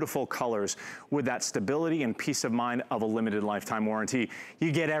beautiful colors with that stability and peace of mind of a limited lifetime warranty.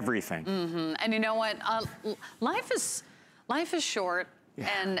 You get everything. And you know what? Life is short,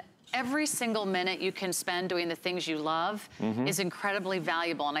 and every single minute you can spend doing the things you love is incredibly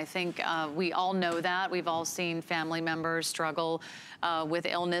valuable. And I think we all know that. We've all seen family members struggle with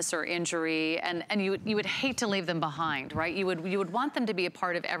illness or injury, and you would hate to leave them behind, right? You would want them to be a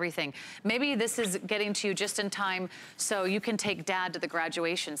part of everything. Maybe this is getting to you just in time so you can take dad to the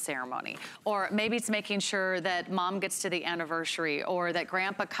graduation ceremony. Or maybe it's making sure that mom gets to the anniversary, or that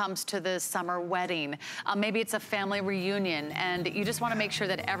grandpa comes to the summer wedding. Maybe it's a family reunion, and you just want to make sure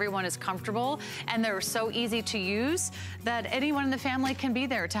that everyone is comfortable, and they're so easy to use that anyone in the family can be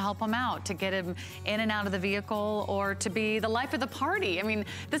there to help them out, to get him in and out of the vehicle, or to be the life of the party. I mean,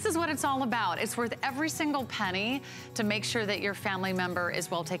 this is what it's all about. It's worth every single penny to make sure that your family member is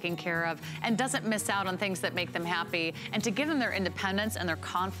well taken care of and doesn't miss out on things that make them happy, and to give them their independence and their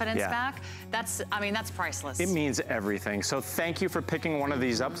confidence back. That's priceless. It means everything. So thank you for picking one of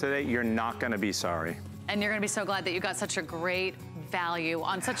these up today. You're not going to be sorry. And you're going to be so glad that you got such a great value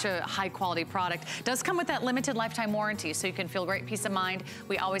on such a high quality product. It does come with that limited lifetime warranty, so you can feel great peace of mind.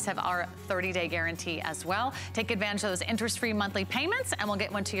 We always have our 30-day guarantee as well. Take advantage of those interest-free monthly payments, and we'll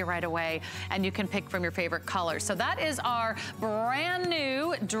get one to you right away, and you can pick from your favorite colors. So that is our brand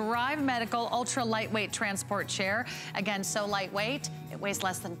new Drive Medical ultra lightweight transport chair. Again, so lightweight, it weighs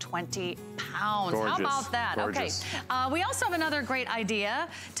less than 20 pounds. Gorgeous. How about that? Gorgeous. Okay. We also have another great idea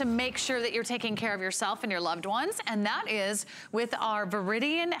to make sure that you're taking care of yourself and your loved ones, and that is with our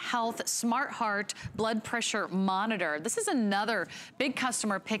Viridian Health Smart Heart blood pressure monitor. This is another big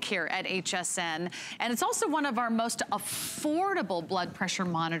customer pick here at HSN, and it's also one of our most affordable blood pressure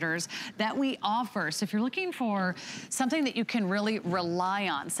monitors that we offer. So if you're looking for something that you can really rely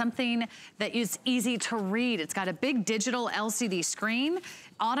on, something that is easy to read, it's got a big digital LCD screen,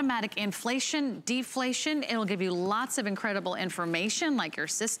 automatic inflation, deflation. It'll give you lots of incredible information like your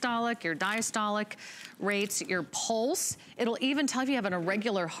systolic, your diastolic rates, your pulse. It'll even tell if you have an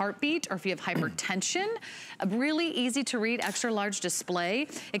irregular heartbeat or if you have hypertension. A really easy to read, extra large display.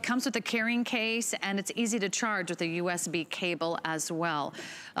 It comes with a carrying case, and it's easy to charge with a USB cable as well.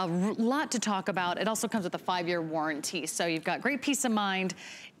 A lot to talk about. It also comes with a 5-year warranty, so you've got great peace of mind.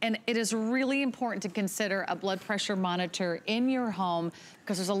 And it is really important to consider a blood pressure monitor in your home,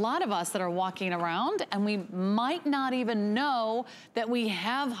 because there's a lot of us that are walking around and we might not even know that we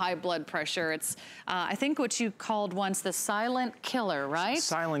have high blood pressure. It's, I think what you called once the silent killer, right?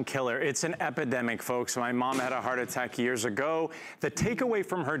 Silent killer. It's an epidemic, folks. My mom had a heart attack years ago. The takeaway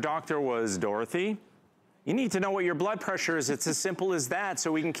from her doctor was, Dorothy, you need to know what your blood pressure is. It's as simple as that,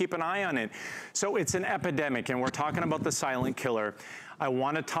 so we can keep an eye on it. So it's an epidemic, and we're talking about the silent killer. I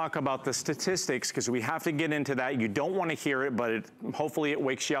want to talk about the statistics, because we have to get into that. You don't want to hear it, but hopefully it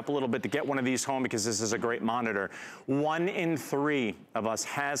wakes you up a little bit to get one of these home, because this is a great monitor. 1 in 3 of us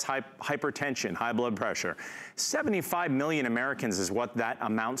has hypertension, high blood pressure. 75 million Americans is what that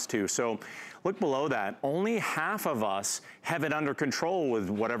amounts to. So look below that. Only half of us have it under control with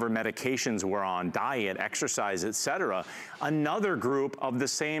whatever medications we're on, diet, exercise, etc. Another group of the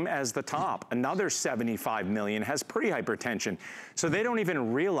same as the top, another 75 million has pre-hypertension. So they don't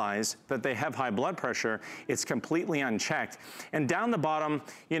even realize that they have high blood pressure. It's completely unchecked. And down the bottom,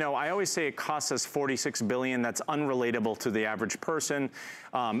 you know, I always say it costs us $46 billion. That's unrelatable to the average person.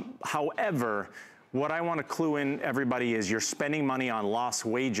 However, what I want to clue in everybody is you're spending money on lost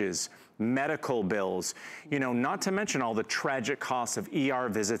wages, medical bills, you know, not to mention all the tragic costs of ER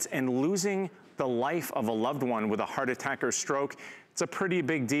visits and losing the life of a loved one with a heart attack or stroke. It's a pretty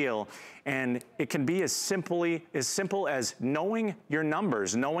big deal, and it can be as simple as knowing your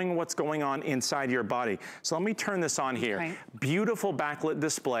numbers, knowing what's going on inside your body. So let me turn this on here. Right. Beautiful backlit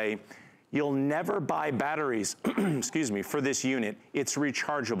display. You'll never buy batteries, excuse me, for this unit. It's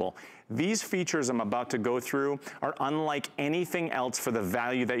rechargeable. These features I'm about to go through are unlike anything else for the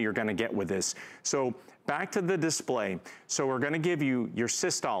value that you're gonna get with this. So back to the display. So we're gonna give you your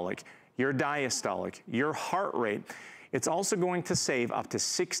systolic, your diastolic, your heart rate. It's also going to save up to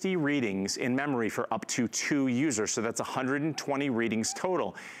 60 readings in memory for up to 2 users. So that's 120 readings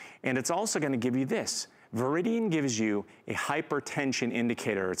total. And it's also gonna give you this. Viridian gives you a hypertension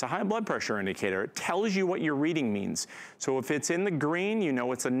indicator. It's a high blood pressure indicator. It tells you what your reading means. So if it's in the green, you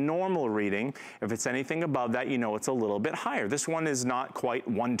know it's a normal reading. If it's anything above that, you know it's a little bit higher. This one is not quite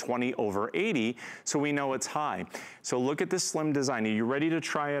 120/80, so we know it's high. So look at this slim design. Are you ready to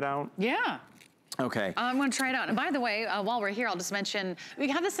try it out? Yeah. Okay. I'm gonna try it out. And by the way, while we're here, I'll just mention, we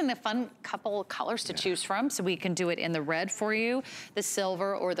have this in the fun couple colors to choose from, so we can do it in the red for you, the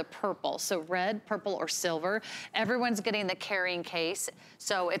silver or the purple. So red, purple, or silver. Everyone's getting the carrying case,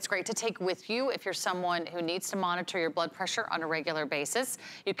 so it's great to take with you if you're someone who needs to monitor your blood pressure on a regular basis.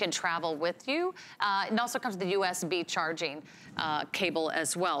 You can travel with you. It also comes with the USB charging cable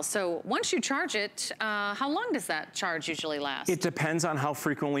as well. So once you charge it, how long does that charge usually last? It depends on how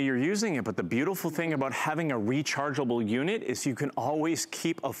frequently you're using it, but the beautiful thing about having a rechargeable unit is you can always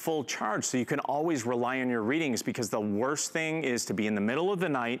keep a full charge, so you can always rely on your readings, because the worst thing is to be in the middle of the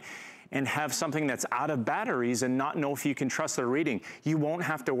night and have something that's out of batteries and not know if you can trust the reading. You won't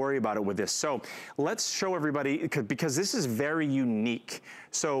have to worry about it with this. So let's show everybody, because this is very unique.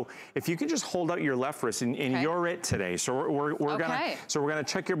 So if you can just hold out your left wrist, and you're it today. So we're gonna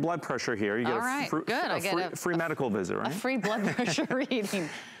check your blood pressure here. You get a free medical visit, right? A free blood pressure reading.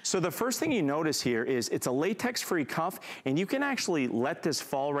 So the first thing you notice here is it's a latex-free cuff, and you can actually let this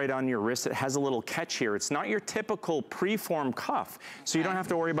fall right on your wrist. It has a little catch here. It's not your typical pre-formed cuff, so you don't have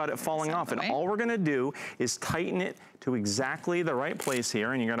to worry about it falling off. And all we're gonna do is tighten it to exactly the right place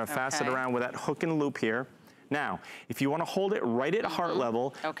here, and you're gonna fasten it around with that hook and loop here. Now, if you wanna hold it right at heart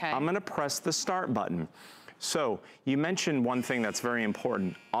level, I'm gonna press the start button. So you mentioned one thing that's very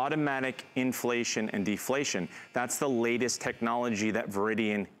important, automatic inflation and deflation. That's the latest technology that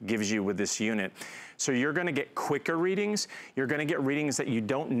Veridian gives you with this unit. So you're gonna get quicker readings. You're gonna get readings that you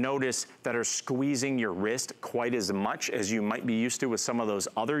don't notice that are squeezing your wrist quite as much as you might be used to with some of those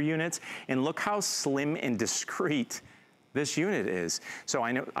other units. And look how slim and discreet this unit is. So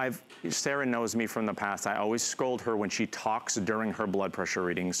I know, Sarah knows me from the past. I always scold her when she talks during her blood pressure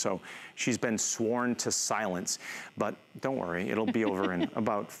readings. So she's been sworn to silence, but don't worry, it'll be over in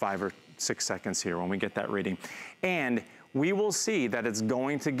about 5 or 6 seconds here when we get that reading. And we will see that it's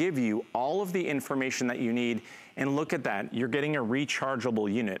going to give you all of the information that you need. And look at that, you're getting a rechargeable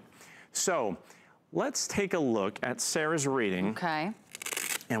unit. So let's take a look at Sarah's reading. Okay.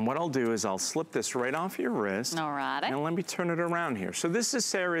 And what I'll do is I'll slip this right off your wrist. All right. And let me turn it around here. So this is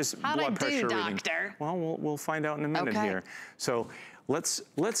Sarah's blood pressure reading. Doctor? Well, we'll find out in a minute here. So let's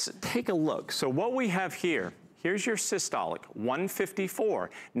take a look. So what we have here, here's your systolic, 154.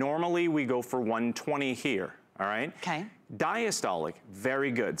 Normally we go for 120 here, all right? Okay. Diastolic,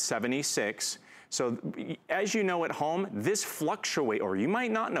 very good, 76. So as you know at home, this fluctuates, or you might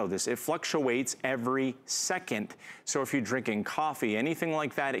not know this, it fluctuates every second. So if you're drinking coffee, anything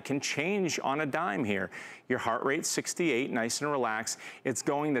like that, it can change on a dime here. Your heart rate's 68, nice and relaxed. It's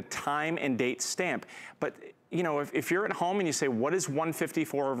going the time and date stamp. But you know, if you're at home and you say, what is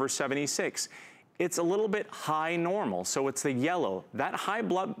 154 over 76? It's a little bit high normal, so it's the yellow. That high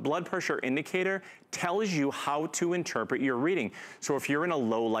blood pressure indicator tells you how to interpret your reading. So if you're in a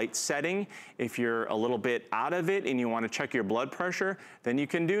low light setting, if you're a little bit out of it and you want to check your blood pressure, then you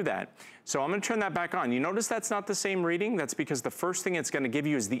can do that. So I'm going to turn that back on. You notice that's not the same reading? That's because the first thing it's going to give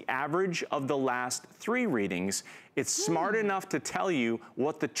you is the average of the last 3 readings. It's smart enough to tell you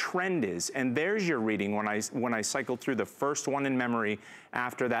what the trend is. And there's your reading when I cycled through the first one in memory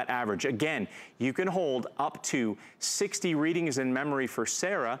after that average. Again, you can hold up to 60 readings in memory for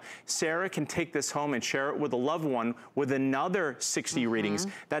Sarah. Sarah can take this home and share it with a loved one with another 60 readings.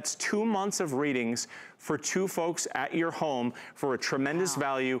 That's 2 months of readings for 2 folks at your home for a tremendous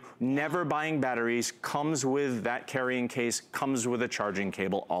value. Never buying batteries, comes with that carrying case, comes with a charging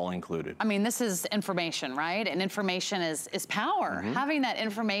cable, all included. I mean, this is information, right? And information is power. Having that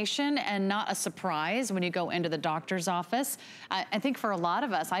information and not a surprise when you go into the doctor's office. I think for a lot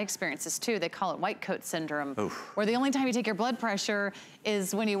of us, I experience this too, they call it white coat syndrome, where the only time you take your blood pressure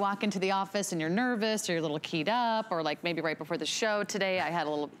is when you walk into the office and you're nervous or you're a little keyed up, or like maybe right before the show today, I had a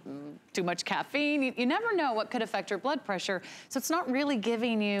little too much caffeine. You never know what could affect your blood pressure. So it's not really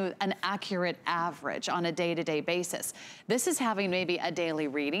giving you an accurate average on a day-to-day basis. This is having maybe a daily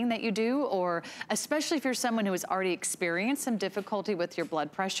reading that you do, or especially if you're someone who has already experienced some difficulty with your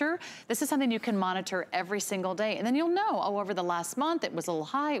blood pressure, this is something you can monitor every single day. And then you'll know, oh, over the last month, it was a little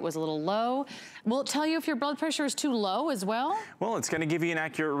high, it was a little low. Will it tell you if your blood pressure is too low as well? Well, it's gonna give you an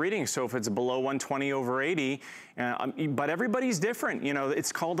accurate reading. So if it's below 120 over 80, but everybody's different. You know,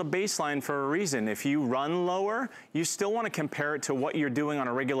 it's called a baseline for a reason. If you run lower, you still wanna compare it to what you're doing on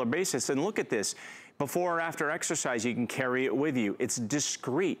a regular basis. And look at this. Before or after exercise, you can carry it with you. It's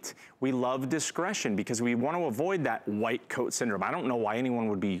discreet. We love discretion because we want to avoid that white coat syndrome. I don't know why anyone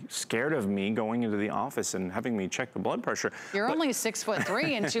would be scared of me going into the office and having me check the blood pressure. You're only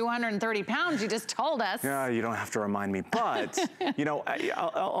 6'3" and 230 pounds, you just told us. Yeah, you don't have to remind me. But, you know,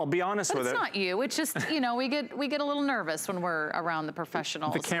 I'll be honest with it. It's not you, it's just, you know, we get a little nervous when we're around the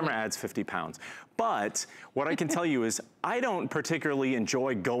professionals. The camera adds 50 pounds. But what I can tell you is I don't particularly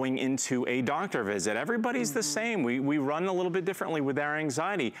enjoy going into a doctor visit. Everybody's the same. We run a little bit differently with our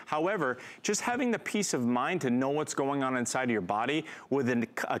anxiety. However, just having the peace of mind to know what's going on inside of your body with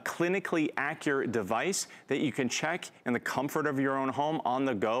a clinically accurate device that you can check in the comfort of your own home on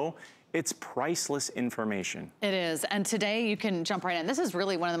the go, it's priceless information. It is, and today you can jump right in. This is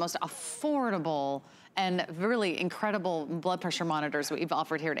really one of the most affordable and really incredible blood pressure monitors that we've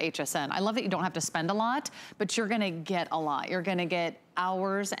offered here at HSN. I love that you don't have to spend a lot, but you're gonna get a lot. You're gonna get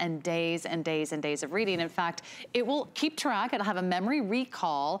hours and days and days and days of reading. In fact, it will keep track. It'll have a memory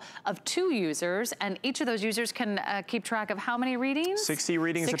recall of 2 users, and each of those users can keep track of how many readings? 60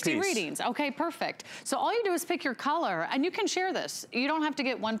 readings apiece. 60 readings, okay, perfect. So all you do is pick your color, and you can share this. You don't have to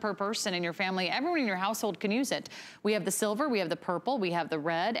get one per person in your family. Everyone in your household can use it. We have the silver, we have the purple, we have the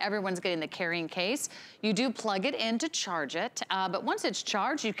red. Everyone's getting the carrying case. You do plug it in to charge it, but once it's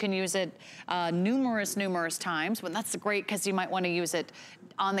charged, you can use it numerous times. Well, that's great because you might want to use it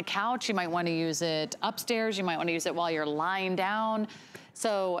on the couch, you might want to use it upstairs, you might want to use it while you're lying down.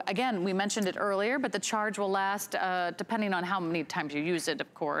 So again, we mentioned it earlier, but the charge will last, depending on how many times you use it,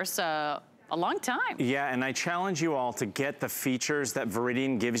 of course, a long time. Yeah, and I challenge you all to get the features that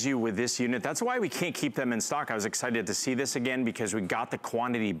Veridian gives you with this unit. That's why we can't keep them in stock. I was excited to see this again because we got the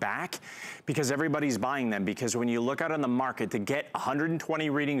quantity back because everybody's buying them. Because when you look out on the market to get 120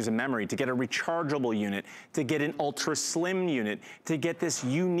 readings of memory, to get a rechargeable unit, to get an ultra slim unit, to get this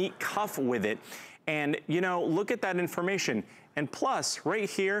unique cuff with it, and you know, look at that information. And plus, right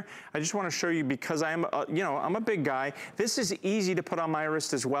here, I just want to show you because I'm a big guy. This is easy to put on my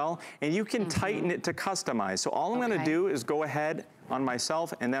wrist as well, and you can tighten it to customize. So all I'm going to do is go ahead on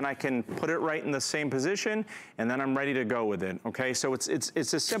myself, and then I can put it right in the same position, and then I'm ready to go with it. Okay, so it's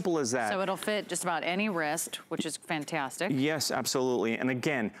as simple as that. So it'll fit just about any wrist, which is fantastic. Yes, absolutely. And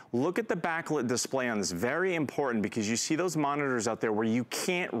again, look at the backlit display on this. Very important because you see those monitors out there where you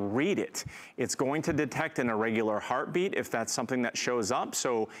can't read it. It's going to detect an irregular heartbeat if that's something that shows up.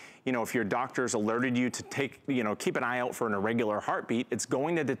 So, you know, if your doctor's alerted you to keep an eye out for an irregular heartbeat, it's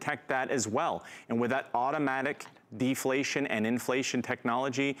going to detect that as well. And with that automatic deflation and inflation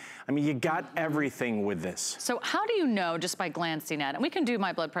technology, I mean, you got everything with this. So how do you know just by glancing at it? We can do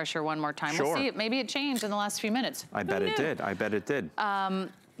my blood pressure one more time. Sure. We'll see it. Maybe it changed in the last few minutes. I bet it did. I bet it did.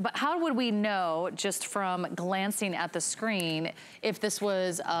 But how would we know just from glancing at the screen if this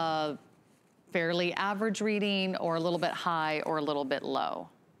was a fairly average reading or a little bit high or a little bit low?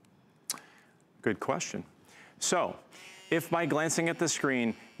 Good question. So, if by glancing at the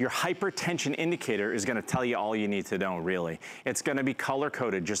screen, your hypertension indicator is gonna tell you all you need to know, really. It's gonna be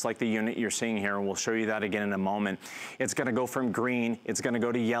color-coded, just like the unit you're seeing here, and we'll show you that again in a moment. It's gonna go from green, it's gonna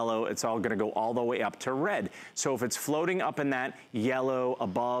go to yellow, it's all gonna go all the way up to red. So if it's floating up in that yellow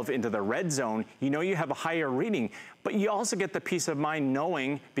above into the red zone, you know you have a higher reading, but you also get the peace of mind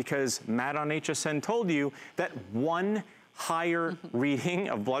knowing, because Matt on HSN told you, that one higher reading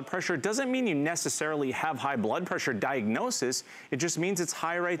of blood pressure doesn't mean you necessarily have high blood pressure diagnosis. It just means it's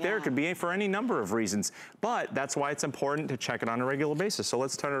high right there. It could be for any number of reasons. But that's why it's important to check it on a regular basis. So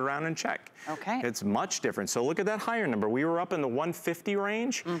let's turn it around and check. Okay. It's much different. So look at that higher number. We were up in the 150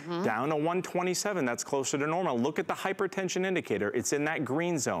 range, down to 127. That's closer to normal. Look at the hypertension indicator. It's in that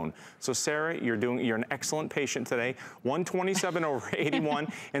green zone. So Sarah, you're an excellent patient today. 127 over 81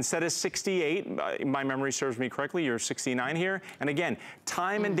 instead of 68. My memory serves me correctly. You're 69 here. And again,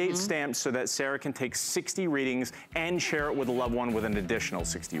 time and date stamped so that Sarah can take 60 readings and share it with a loved one with an additional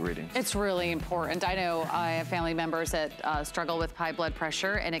 60 readings. It's really important. I know I have family members that struggle with high blood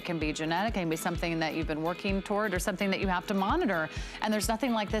pressure, and it can be genetic, it can be something that you've been working toward or something that you have to monitor. And there's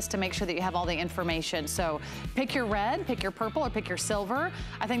nothing like this to make sure that you have all the information. So pick your red, pick your purple, or pick your silver.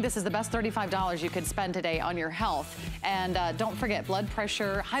 I think this is the best $35 you could spend today on your health. And don't forget, blood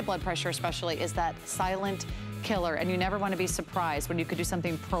pressure, high blood pressure especially, is that silent killer, and you never want to be surprised when you could do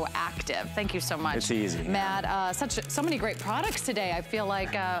something proactive. Thank you so much. It's easy. Matt, so many great products today. I feel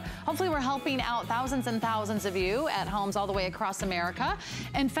like hopefully we're helping out thousands and thousands of you at homes all the way across America.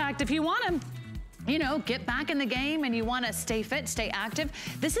 In fact, if you want them, you know, get back in the game and you want to stay fit, stay active,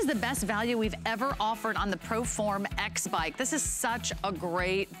 this is the best value we've ever offered on the ProForm X bike. This is such a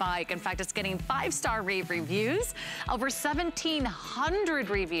great bike. In fact, it's getting 5-star rave reviews, over 1,700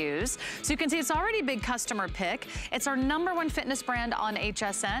 reviews. So you can see it's already a big customer pick. It's our #1 fitness brand on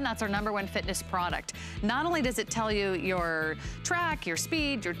HSN. That's our #1 fitness product. Not only does it tell you your track, your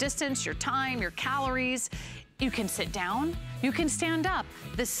speed, your distance, your time, your calories, you can sit down, you can stand up.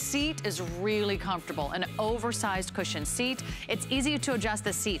 The seat is really comfortable, an oversized cushion seat. It's easy to adjust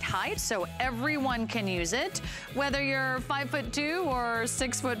the seat height, so everyone can use it, whether you're 5'2" or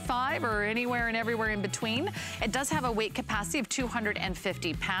 6'5" or anywhere and everywhere in between. It does have a weight capacity of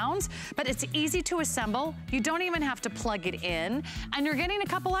 250 pounds, but it's easy to assemble. You don't even have to plug it in, and you're getting a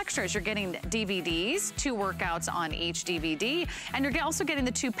couple extras. You're getting DVDs, 2 workouts on each DVD, and you're also getting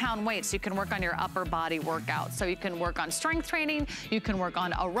the 2-pound weight, so you can work on your upper body workout. So you can work on strength training, you can work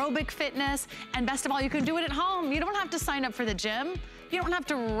on aerobic fitness, and best of all, you can do it at home. You don't have to sign up for the gym. You don't have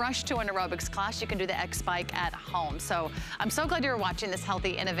to rush to an aerobics class. You can do the X Bike at home. So I'm so glad you're watching this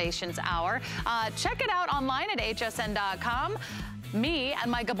Healthy Innovations Hour. Check it out online at hsn.com. Me and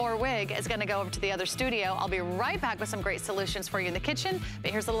my Gabor wig is gonna go over to the other studio. I'll be right back with some great solutions for you in the kitchen,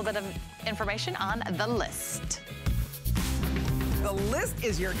 but here's a little bit of information on the list. The List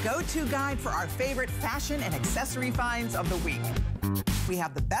is your go-to guide for our favorite fashion and accessory finds of the week. We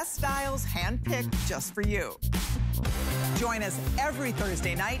have the best styles hand-picked just for you. Join us every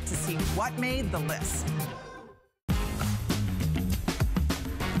Thursday night to see what made the list.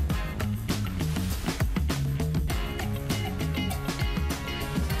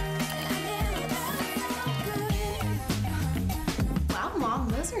 Wow, Mom,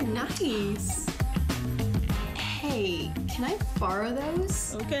 those are nice. Hey, can I borrow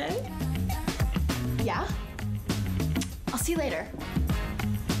those? Okay. Yeah? I'll see you later.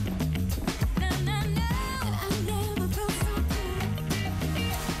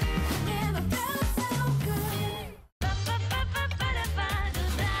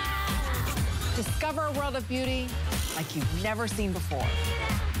 Discover a world of beauty like you've never seen before.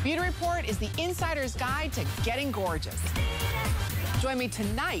 Beauty Report is the insider's guide to getting gorgeous. Join me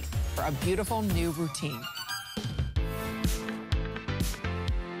tonight for a beautiful new routine.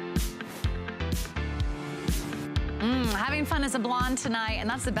 Having fun as a blonde tonight, and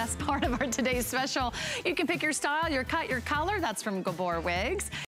that's the best part of our today's special. You can pick your style, your cut, your color. That's from Gabor Wigs.